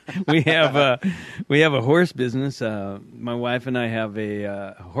doing. we have a horse business. My wife and I have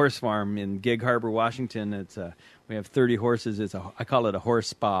a horse farm in Gig Harbor, Washington. We have 30 horses. I call it a horse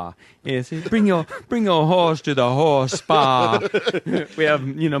spa. Bring your horse to the horse spa. We have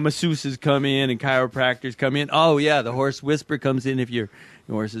masseuses come in and chiropractors come in. Oh yeah, the horse whisper comes in if your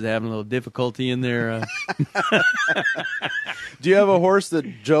horse is having a little difficulty in there. Do you have a horse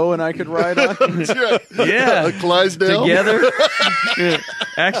that Joe and I could ride on? Yeah, A Clydesdale? together.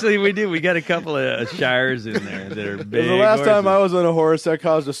 Actually, we do. We got a couple of Shires in there that are big. The last time I horses. was on a horse, that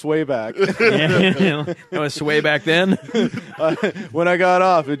caused a sway back. Yeah, that was sway back then. When I got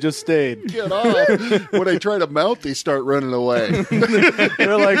off, it just stayed. Get off. When I try to mount, they start running away.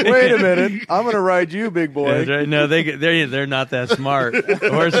 They're like, wait a minute, I'm going to ride you, big boy. That's right. No, they're not that smart.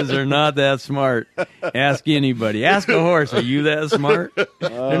 Horses are not that smart. Ask anybody. Ask a horse. Are you that smart?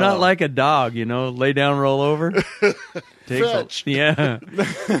 They're not like a dog. Lay down, roll over. Fetch. Yeah.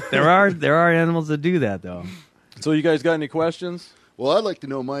 There are animals that do that though. So you guys got any questions? Well, I'd like to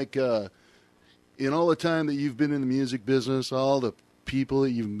know, Mike, in all the time that you've been in the music business, all the people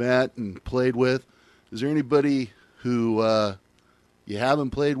that you've met and played with, is there anybody who you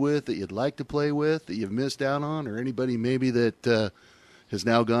haven't played with that you'd like to play with that you've missed out on, or anybody maybe that has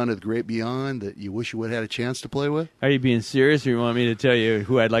now gone to the great beyond that you wish you would have had a chance to play with? Are you being serious, or you want me to tell you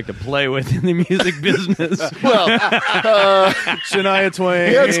who I'd like to play with in the music business? Well, Shania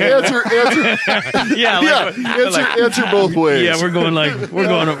Twain. Answer both ways. Yeah,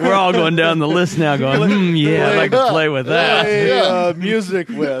 we're all going down the list now going, I'd like to play with that. Play, music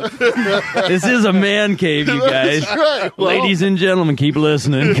with. This is a man cave, you guys. That's right. Well, Ladies and gentlemen, keep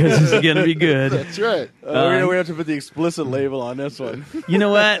listening because this is going to be good. that's right. We have to put the explicit label on this one. You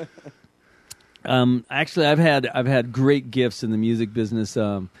know what? Actually, I've had great gifts in the music business.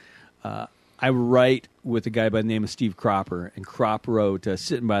 I write with a guy by the name of Steve Cropper, and Crop wrote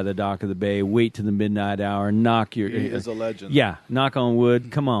 "Sitting by the Dock of the Bay," "Wait to the Midnight Hour," "Knock Your." He is a legend. Yeah, "Knock on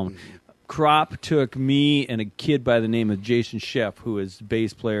Wood." Come on. Crop took me and a kid by the name of Jason Sheff, who is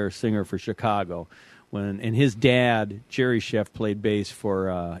bass player, singer for Chicago, and his dad, Jerry Sheff, played bass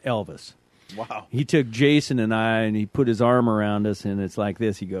for Elvis. Wow. He took Jason and I, and he put his arm around us, and it's like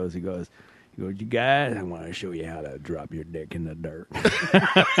this. He goes, you guys, I want to show you how to drop your dick in the dirt.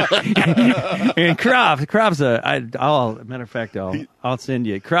 And Crop's matter of fact, I'll send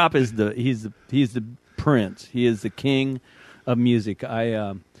you. Crop is he's the prince. He is the king of music.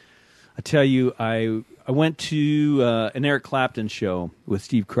 I tell you, I went to an Eric Clapton show with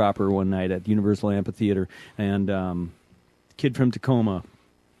Steve Cropper one night at Universal Amphitheater, and kid from Tacoma.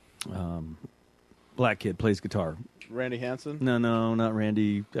 Black kid plays guitar. Randy Hansen? No, not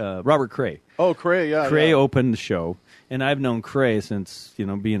Randy. Robert Cray. Oh, Cray, yeah. Cray yeah. opened the show, and I've known Cray since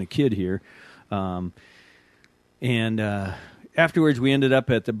being a kid here. And afterwards, we ended up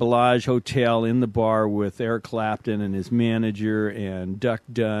at the Bellage Hotel in the bar with Eric Clapton and his manager and Duck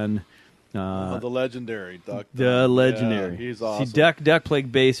Dunn. The legendary Duck. The legendary. Yeah, he's awesome. See, Duck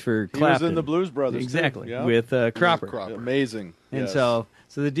played bass for Clapton. He was in the Blues Brothers, exactly, too. Yeah. with Cropper. Cropper. Amazing. And Yes. so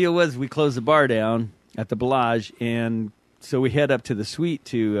the deal was we closed the bar down at the Bellage, and so we head up to the suite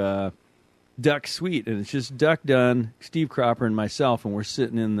to Duck's suite, and it's just Duck Dunn, Steve Cropper, and myself, and we're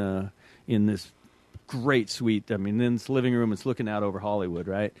sitting in this great suite. I mean, in this living room, it's looking out over Hollywood,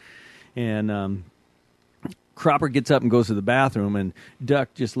 right? And Cropper gets up and goes to the bathroom, and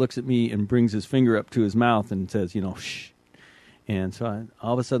Duck just looks at me and brings his finger up to his mouth and says, shh. And so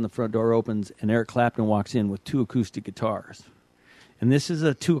all of a sudden the front door opens, and Eric Clapton walks in with 2 acoustic guitars. And this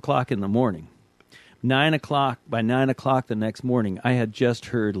is 2 o'clock in the morning. 9 o'clock, by 9 o'clock the next morning, I had just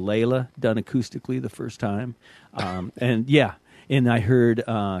heard Layla done acoustically the first time. And I heard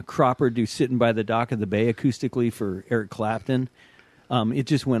Cropper do Sitting by the Dock of the Bay acoustically for Eric Clapton. It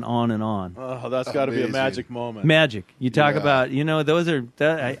just went on and on. Oh, that's got to be a magic moment. Magic. You talk about, those are,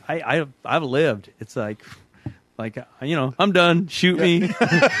 I've lived. It's like, I'm done. Shoot me.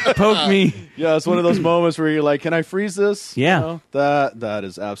 Poke me. Yeah, it's one of those moments where you're like, can I freeze this? Yeah. That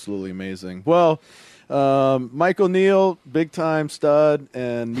is absolutely amazing. Well, Michael Neal, big time stud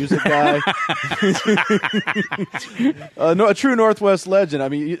and music guy. A true Northwest legend. I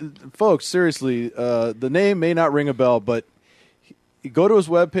mean, folks, seriously, the name may not ring a bell, but go to his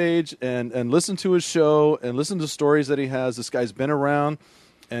webpage and listen to his show and listen to stories that he has. This guy's been around,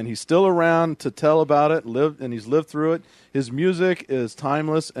 and he's still around to tell about it. He's lived through it. His music is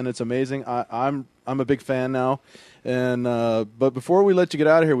timeless, and it's amazing. I'm a big fan now. And but before we let you get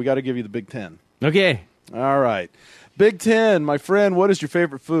out of here, we got to give you the Big Ten. Okay. All right. Big Ten, my friend, what is your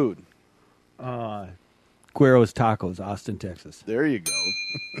favorite food? Guero's Tacos, Austin, Texas. There you go.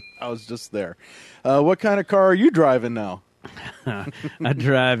 I was just there. What kind of car are you driving now? I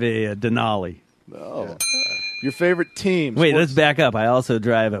drive a Denali. Oh. Yeah. Your favorite team? Wait, let's back up. I also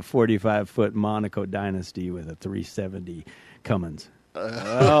drive a 45-foot Monaco Dynasty with a 370 Cummins.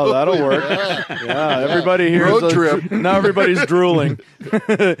 Oh, that'll work. Yeah, everybody here road trip. Now everybody's drooling.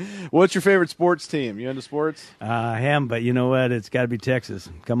 What's your favorite sports team? You into sports? I am, but you know what? It's got to be Texas.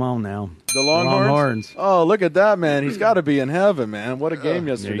 Come on now. The Longhorns? Oh, look at that, man. He's got to be in heaven, man. What a game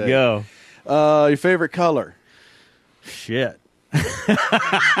yesterday. There you go. Your favorite color? Shit.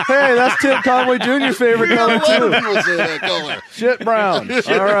 Hey, that's Tim Conway Jr.'s favorite color, too. People say that color. Shit brown. All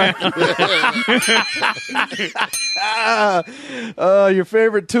right. Your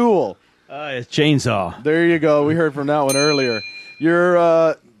favorite tool? It's chainsaw. There you go. We heard from that one earlier.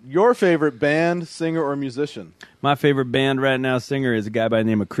 Your favorite band, singer, or musician? My favorite band right now, singer, is a guy by the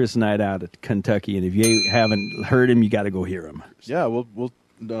name of Chris Knight out of Kentucky. And if you haven't heard him, you got to go hear him. Yeah, we'll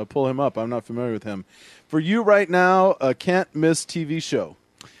pull him up. I'm not familiar with him. For you right now, a can't-miss TV show.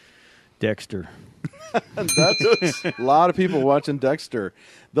 Dexter. That's a lot of people watching Dexter.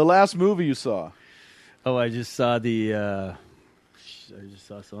 The last movie you saw? Oh, I just saw I just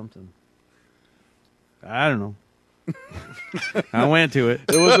saw something. I don't know. I went to it.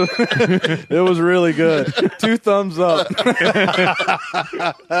 It was really good. 2 thumbs up.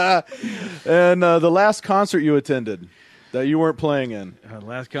 And the last concert you attended that you weren't playing in? The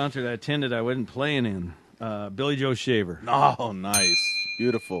last concert I attended, I wasn't playing in. Billy Joe Shaver. Oh, nice.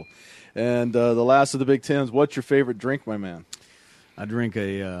 Beautiful. And the last of the Big Tens, what's your favorite drink, my man? I drink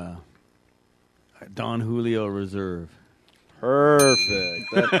a Don Julio Reserve. Perfect.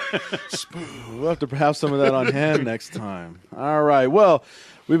 We'll have to have some of that on hand next time. All right. Well,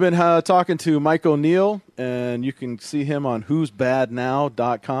 we've been talking to Mike O'Neill, and you can see him on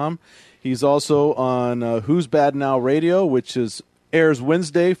who'sbadnow.com. He's also on Who's Bad Now Radio, which airs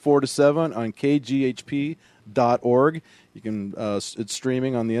Wednesday 4 to 7 on kghp.org. You can it's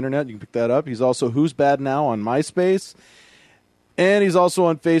streaming on the internet. You can pick that up. He's also Who's Bad Now on MySpace, and he's also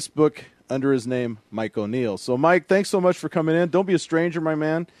on Facebook under his name Mike O'Neill. So, Mike, thanks so much for coming in. Don't be a stranger, my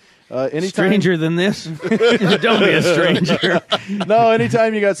man. Anytime stranger than this? Don't be a stranger. No,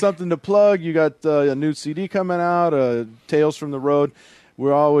 anytime you got something to plug, you got a new CD coming out, Tales from the Road.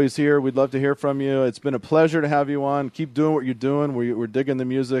 We're always here. We'd love to hear from you. It's been a pleasure to have you on. Keep doing what you're doing. We're digging the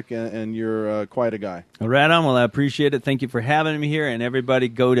music, and you're quite a guy. Right on. Well, I appreciate it. Thank you for having me here. And everybody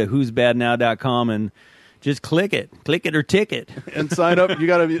go to who'sbadnow.com and just click it. Click it or tick it. And sign up. You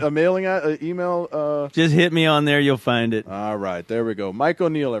got a mailing email? Just hit me on there. You'll find it. All right. There we go. Mike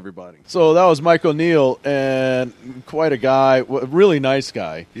O'Neill, everybody. So that was Mike O'Neill, and quite a guy. A really nice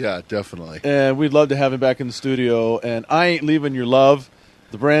guy. Yeah, definitely. And we'd love to have him back in the studio. And I Ain't Leaving Your Love,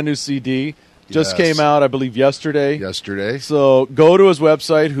 the brand new CD, just came out, I believe, yesterday. So go to his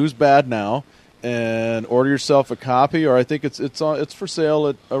website, Who's Bad Now, and order yourself a copy. Or I think it's for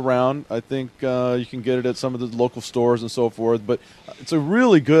sale around. I think you can get it at some of the local stores and so forth. But it's a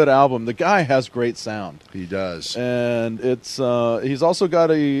really good album. The guy has great sound. He does. And it's he's also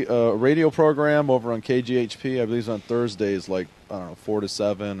got a radio program over on KGHP. I believe it's on Thursdays, like 4 to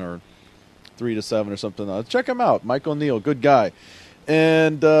 7 or 3 to 7 or something. Check him out, Mike O'Neill, good guy.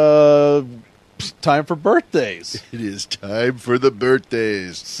 And time for birthdays. It is time for the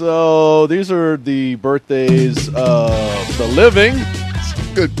birthdays. So these are the birthdays of the living.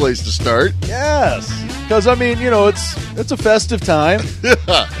 It's a good place to start. Yes. Because, I mean, it's a festive time.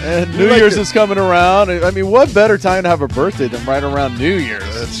 And New like Year's it. is coming around. I mean, what better time to have a birthday than right around New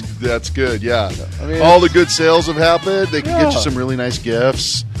Year's? That's good, yeah. I mean, all the good sales have happened. They can get Yeah. you some really nice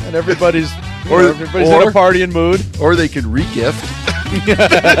gifts. And everybody's Or- everybody's in a or- partying mood. Or they can re-gift.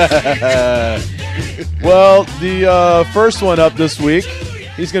 Well, the first one up this week,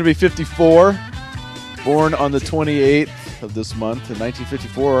 he's going to be 54, born on the 28th of this month in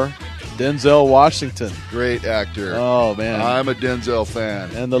 1954, Denzel Washington. Great actor. Oh, man. I'm a Denzel fan.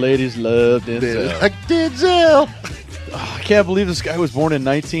 And the ladies love Denzel. Like Denzel. Oh, I can't believe this guy was born in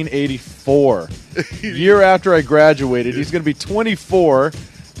 1984. Year after I graduated. He's going to be 24,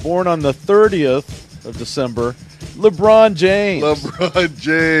 born on the 30th of December. LeBron James. LeBron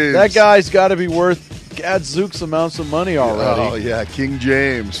James. That guy's got to be worth gadzooks amounts of money already. Oh, yeah, King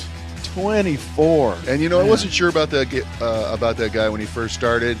James. 24. And, I wasn't sure about that guy when he first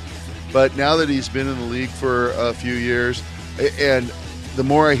started. But now that he's been in the league for a few years, and the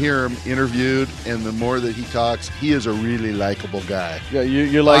more I hear him interviewed and the more that he talks, he is a really likable guy. Yeah,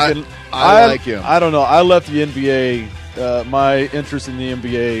 you like it. I like him. I don't know. I left the NBA. My interest in the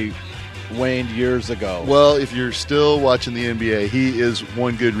NBA waned years ago. Well, if you're still watching the NBA, he is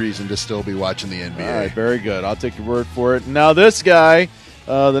one good reason to still be watching the NBA. All right, very good. I'll take your word for it. Now, this guy,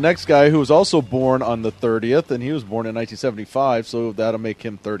 the next guy, who was also born on the 30th, and he was born in 1975, so that'll make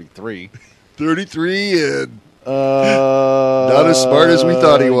him 33. 33 and not as smart as we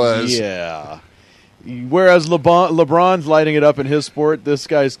thought he was. Yeah. Whereas LeBron's lighting it up in his sport, this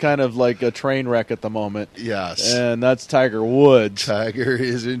guy's kind of like a train wreck at the moment. Yes. And that's Tiger Woods. Tiger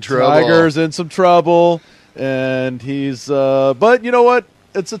is in trouble. Tiger's in some trouble, and he's. But you know what?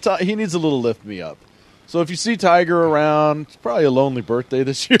 He needs a little lift me up. So if you see Tiger around, it's probably a lonely birthday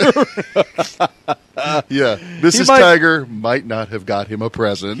this year. Yeah, Mrs. Tiger might not have got him a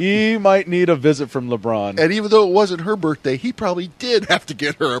present. He might need a visit from LeBron. And even though it wasn't her birthday, he probably did have to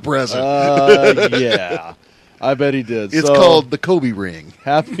get her a present. Yeah, I bet he did. It's So, called the Kobe ring.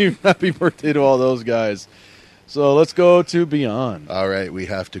 Happy birthday to all those guys. So let's go to Beyond. All right, we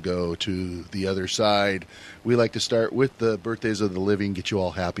have to go to the other side. We like to start with the birthdays of the living, get you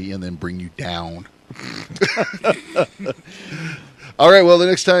all happy, and then bring you down. All right, well, the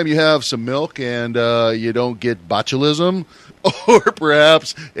next time you have some milk and you don't get botulism, or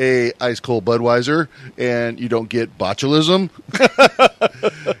perhaps a ice-cold Budweiser and you don't get botulism,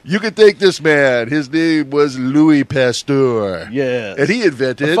 you can thank this man. His name was Louis Pasteur. Yes. And he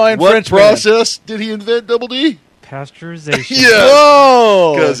invented, A fine what Frenchman. process did he invent, Double D? Pasteurization. Yeah.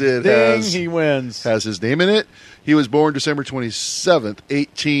 Whoa! Because it Ding, he wins. has his name in it. He was born December 27th,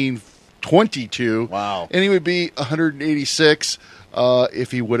 1822. Wow. And he would be 186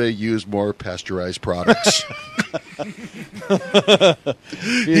 if he would have used more pasteurized products.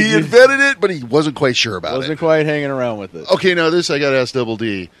 He invented it, but he wasn't quite sure about Wasn't it. quite hanging around with it. Okay, now this I got to ask Double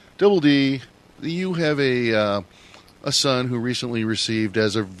D. Double D, you have a son who recently received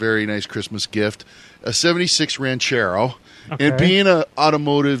as a very nice Christmas gift a 76 Ranchero. Okay. And being an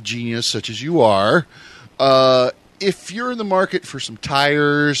automotive genius such as you are, if you're in the market for some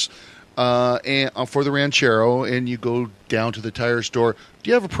tires and for the Ranchero and you go down to the tire store, do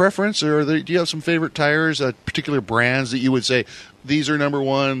you have a preference or do you have some favorite tires, particular brands that you would say, these are number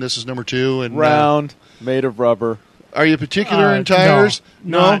one, this is number two? And Round, made of rubber. are you particular in tires?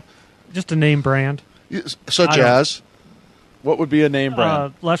 No, not- just a name brand. Such I don't- as? What would be a name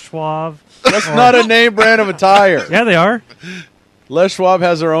brand? Les Schwab. That's not a name brand of a tire. Yeah, they are. Les Schwab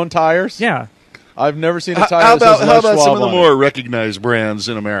has their own tires? Yeah. I've never seen a tire How that says about, Les how about Schwab some of the on it. more recognized brands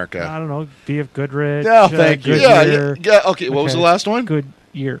in America? I don't know. BF Goodrich. No, thank you. Goodyear. Yeah. Okay, what was Okay. the last one?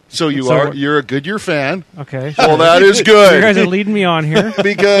 Goodyear. So you're a Goodyear fan. Okay. Well, that is good. You guys are leading me on here.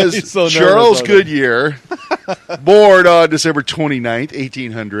 Because He's so nervous Charles over Goodyear, born on December 29th,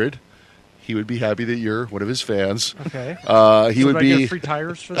 1800, he would be happy that you're one of his fans. Okay. He So would do I be get free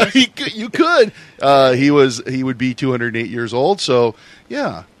tires for this? you could. He would be 208 years old. So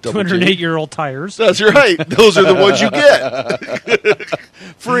yeah, double G. 208-year-old tires. That's right. Those are the ones you get.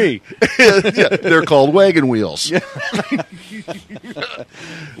 Free. Yeah, they're called wagon wheels. With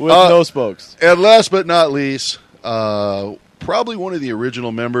no spokes. And last but not least, probably one of the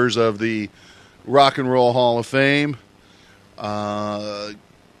original members of the Rock and Roll Hall of Fame,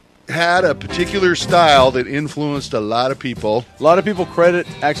 had a particular style that influenced a lot of people. A lot of people credit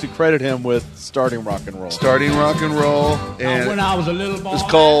him with starting rock and roll. Starting rock and roll, and When I was a little boy, it's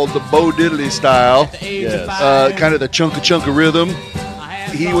called the Bo Diddley style, at the age of Yes. 5, kind of the chunka rhythm. I had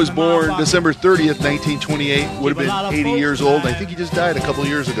He something was in my born pocket. December 30th, 1928. Would have been 80 years old. I think he just died a couple of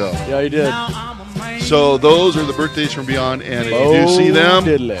years ago. Yeah, he did. Now I'm a man. So those are the birthdays from beyond, and if you do see them,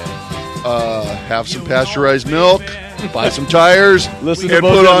 Diddley. have some pasteurized milk, buy some tires, Listen to and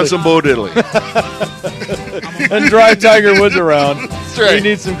Bo put on Diddley. some Bo Diddley. And drive Tiger Woods around. right. We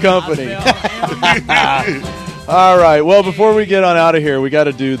need some company. All right. Well, before we get on out of here, we got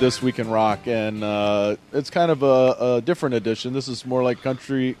to do This Week in Rock. And it's kind of a different edition. This is more like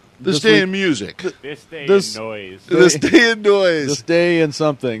country. This day in music. This day This- in noise. This day in noise. This day in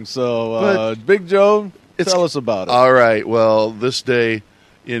something. So, But Big Joe, it's- tell us about it. All right. Well, this day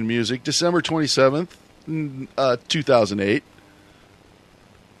in music, December 27th, 2008.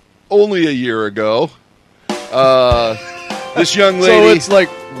 Only a year ago. This young lady. So it's like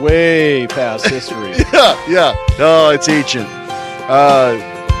way past history. yeah. Oh, it's ancient.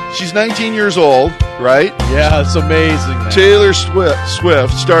 She's 19 years old, right? Yeah, it's amazing, man. Taylor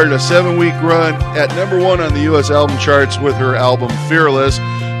Swift started a 7-week run at #1 on the U.S. album charts with her album Fearless,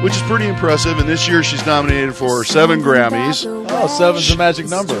 which is pretty impressive. And this year she's nominated for 7 Grammys. Oh, 7's a magic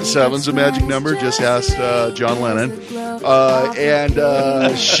number. 7's a magic number. Just asked John Lennon.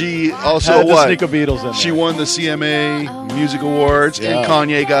 And she also Had to what? sneak a Beatles in She there. won the CMA Music Awards, Yeah. and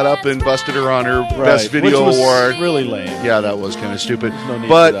Kanye got up and busted her on her Right, Best Video which was Award. really lame. Yeah, that was kind of stupid. no need for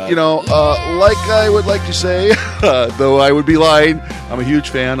But, that. you know, like I would like to say, though I would be lying, I'm a huge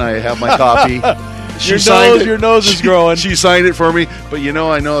fan. I have my copy. She signed it. Your nose is growing. She signed it for me. But, you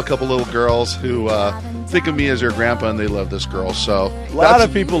know, I know a couple little girls who think of me as their grandpa, and they love this girl. So A lot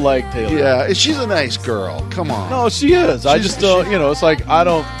of people like Taylor. yeah, and she's a nice girl. Come on. No, she is. I She's- just don't, you know, it's like I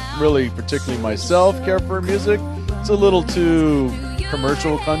don't really particularly myself care for her music. It's a little too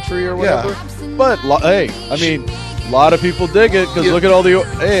commercial country or whatever. But, hey, I mean, a lot of people dig it because Yeah. look at all the,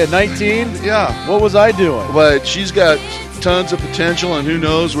 hey, at 19, Yeah. what was I doing? But she's got tons of potential, and who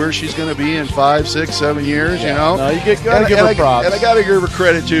knows where she's going to be in 5, 6, 7 years, you know? No, you gotta give her props. And I got to give her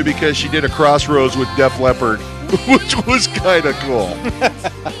credit, too, because she did a Crossroads with Def Leppard, which was kind of cool.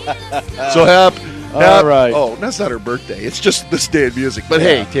 So All right. Oh, that's not her birthday. It's just this day in music. But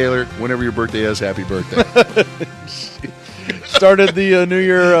hey, Taylor, whenever your birthday is, happy birthday. Started the New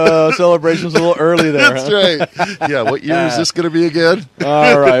Year celebrations a little early there. That's huh? right. Yeah, what year is this going to be again?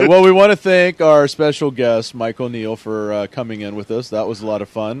 All right. Well, we want to thank our special guest, Mike O'Neill, for coming in with us. That was a lot of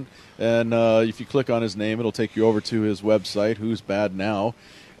fun. And if you click on his name, it'll take you over to his website, Who's Bad Now.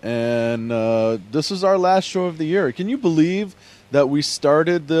 And this is our last show of the year. Can you believe that we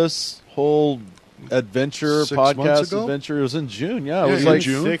started this whole adventure 6 months podcast ago? adventure? It was in June. Yeah, it Yeah, was in like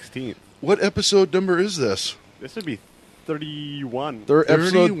June. 16th. What episode number is this? This would be 31. episode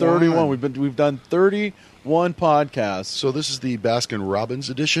 31. 31. We've done 31 podcasts. So this is the Baskin Robbins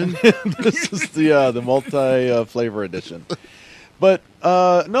edition? This is the multi flavor edition. But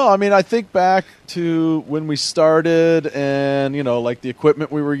no, I mean, I think back to when we started, and you know, like the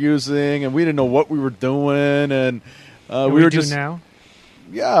equipment we were using, and we didn't know what we were doing, and we were do just now.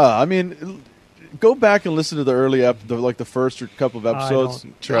 yeah. I mean, go back and listen to the early like the first or couple of episodes,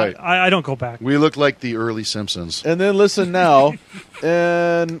 That's right. I don't go back. We look like the early Simpsons. and then listen now.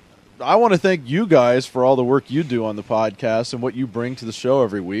 And I want to thank you guys for all the work you do on the podcast and what you bring to the show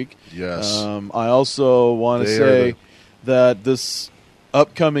every week. Yes. I also want to They are say that this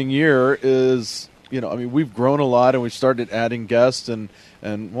upcoming year is, you know, I mean, we've grown a lot and we've started adding guests, and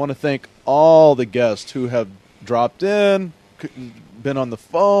want to thank all the guests who have dropped in, been on the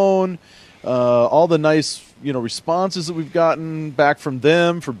phone, all the nice, you know, responses that we've gotten back from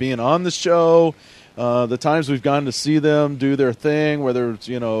them for being on the show. The times we've gone to see them do their thing, whether it's,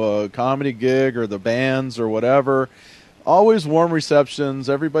 you know, a comedy gig or the bands or whatever. Always warm receptions.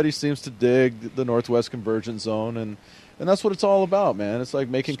 Everybody seems to dig the Northwest Convergence Zone, and that's what it's all about, man. It's like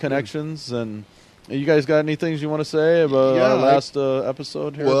making connections. And you guys got any things you want to say about our last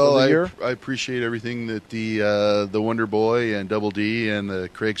episode here Well, of the year? I appreciate everything that the Wonder Boy and Double D and the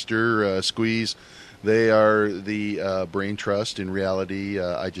Craigster Squeeze. They are the brain trust. In reality,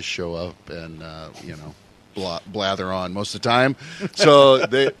 I just show up and you know, blather on most of the time. So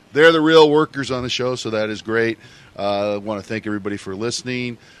they're the real workers on the show. So that is great. I want to thank everybody for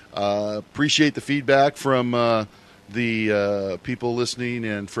listening. Appreciate the feedback from the people listening,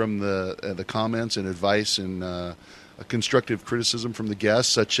 and from the comments and advice and a constructive criticism from the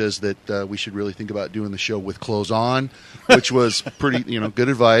guests, such as that we should really think about doing the show with clothes on, which was pretty, you know, good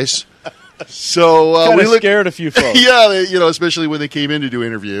advice. So we scared a few folks. Yeah, you know, especially when they came in to do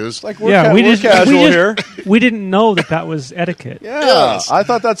interviews. Like we're casual here. We didn't know that was etiquette. Yeah, Yes. I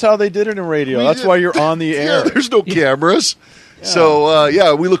thought that's how they did it in radio. We That's did- why you're on the air. Yeah, there's no cameras. So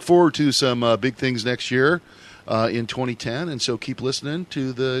we look forward to some big things next year in 2010, and so keep listening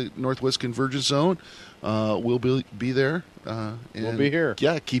to the Northwest Convergence Zone. We'll be there. And We'll be here.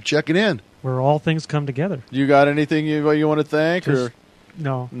 Yeah, keep checking in. Where all things come together. You got anything you want to thank? Or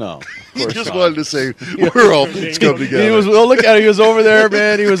No. No. Of He course just not. wanted to say we're all friends come together. He was. Well, look at him. He was over there,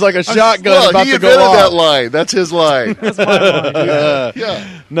 man. He was like a shotgun well, about he to go invented off. that line. That's his line. That's my line. Yeah.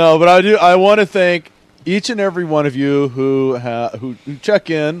 Yeah. No, but I want to thank each and every one of you who check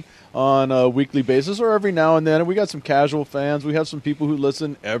in on a weekly basis or every now and then. And we got some casual fans. We have some people who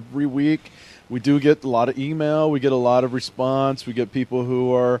listen every week. We do get a lot of email. We get a lot of response. We get people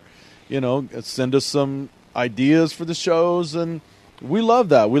who are, send us some ideas for the shows, and we love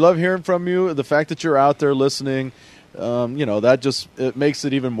that. We love hearing from you. The fact that you're out there listening, that just it makes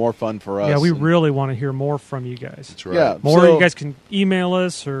it even more fun for us. Yeah, we And- really want to hear more from you guys. That's right. Yeah, More, so you guys can email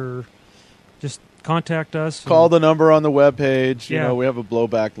us or just contact us. call the number on the webpage. Yeah. We have a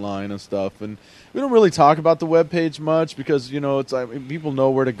blowback line and stuff, and we don't really talk about the webpage much because people know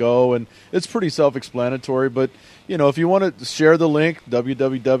where to go, and it's pretty self-explanatory. But if you want to share the link,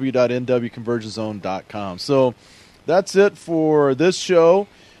 www.nwconvergenzone.com. So that's it for this show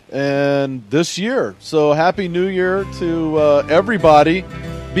and this year. So happy New Year to everybody.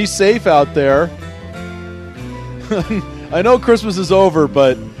 Be safe out there. I know Christmas is over,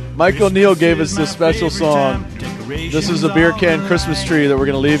 but Mike O'Neill gave us this special song. This is a beer can Christmas tree that we're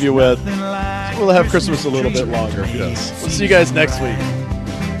going to leave you with. We'll have Christmas a little bit longer. Yes. We'll see you guys next week.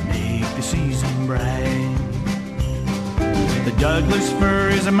 Make the season bright. The Douglas fir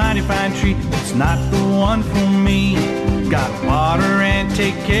is a mighty fine tree. It's not the one for me. Gotta water and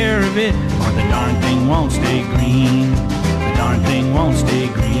take care of it, or the darn thing won't stay green. The darn thing won't stay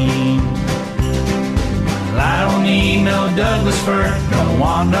green. I don't need no Douglas fir, don't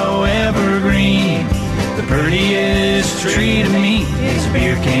want no evergreen. The prettiest tree to me is a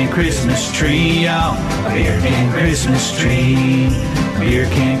beer can Christmas tree, y'all. A beer can Christmas tree. A beer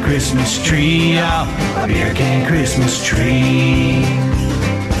can Christmas tree, y'all. A beer can Christmas tree.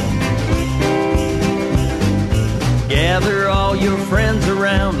 Gather all your friends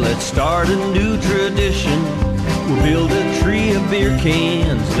around, let's start a new tradition. We'll build a tree of beer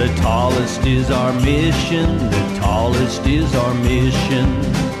cans. The tallest is our mission. The tallest is our mission.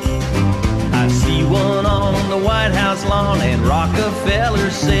 I see one on the White House lawn and Rockefeller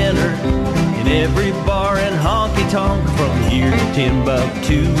Center. In every bar and honky tonk from here to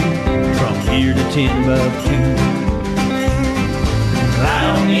Timbuktu. From here to Timbuktu.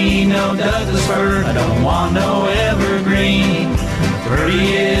 I don't need no Douglas fir, I don't want no evergreen. The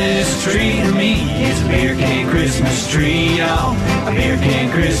prettiest tree to me is a beer can Christmas tree, y'all. A beer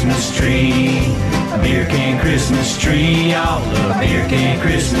can Christmas tree. A beer can Christmas tree, y'all. A beer can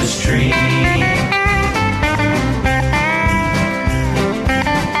Christmas tree.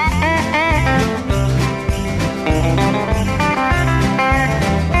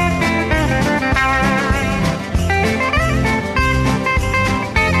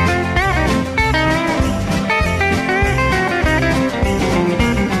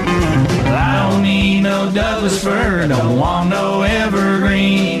 Douglas fir, don't want no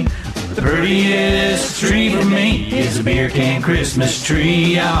evergreen. The prettiest tree for me is a beer can Christmas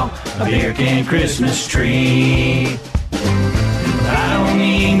tree, y'all. A beer can Christmas tree. I don't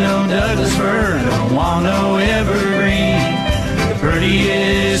need no Douglas fir, don't want no evergreen. The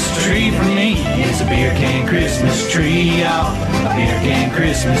prettiest tree for me is a beer can Christmas tree, y'all. A beer can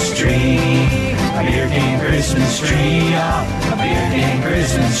Christmas tree. A beer can Christmas tree, y'all. A beer can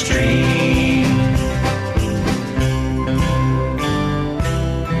Christmas tree.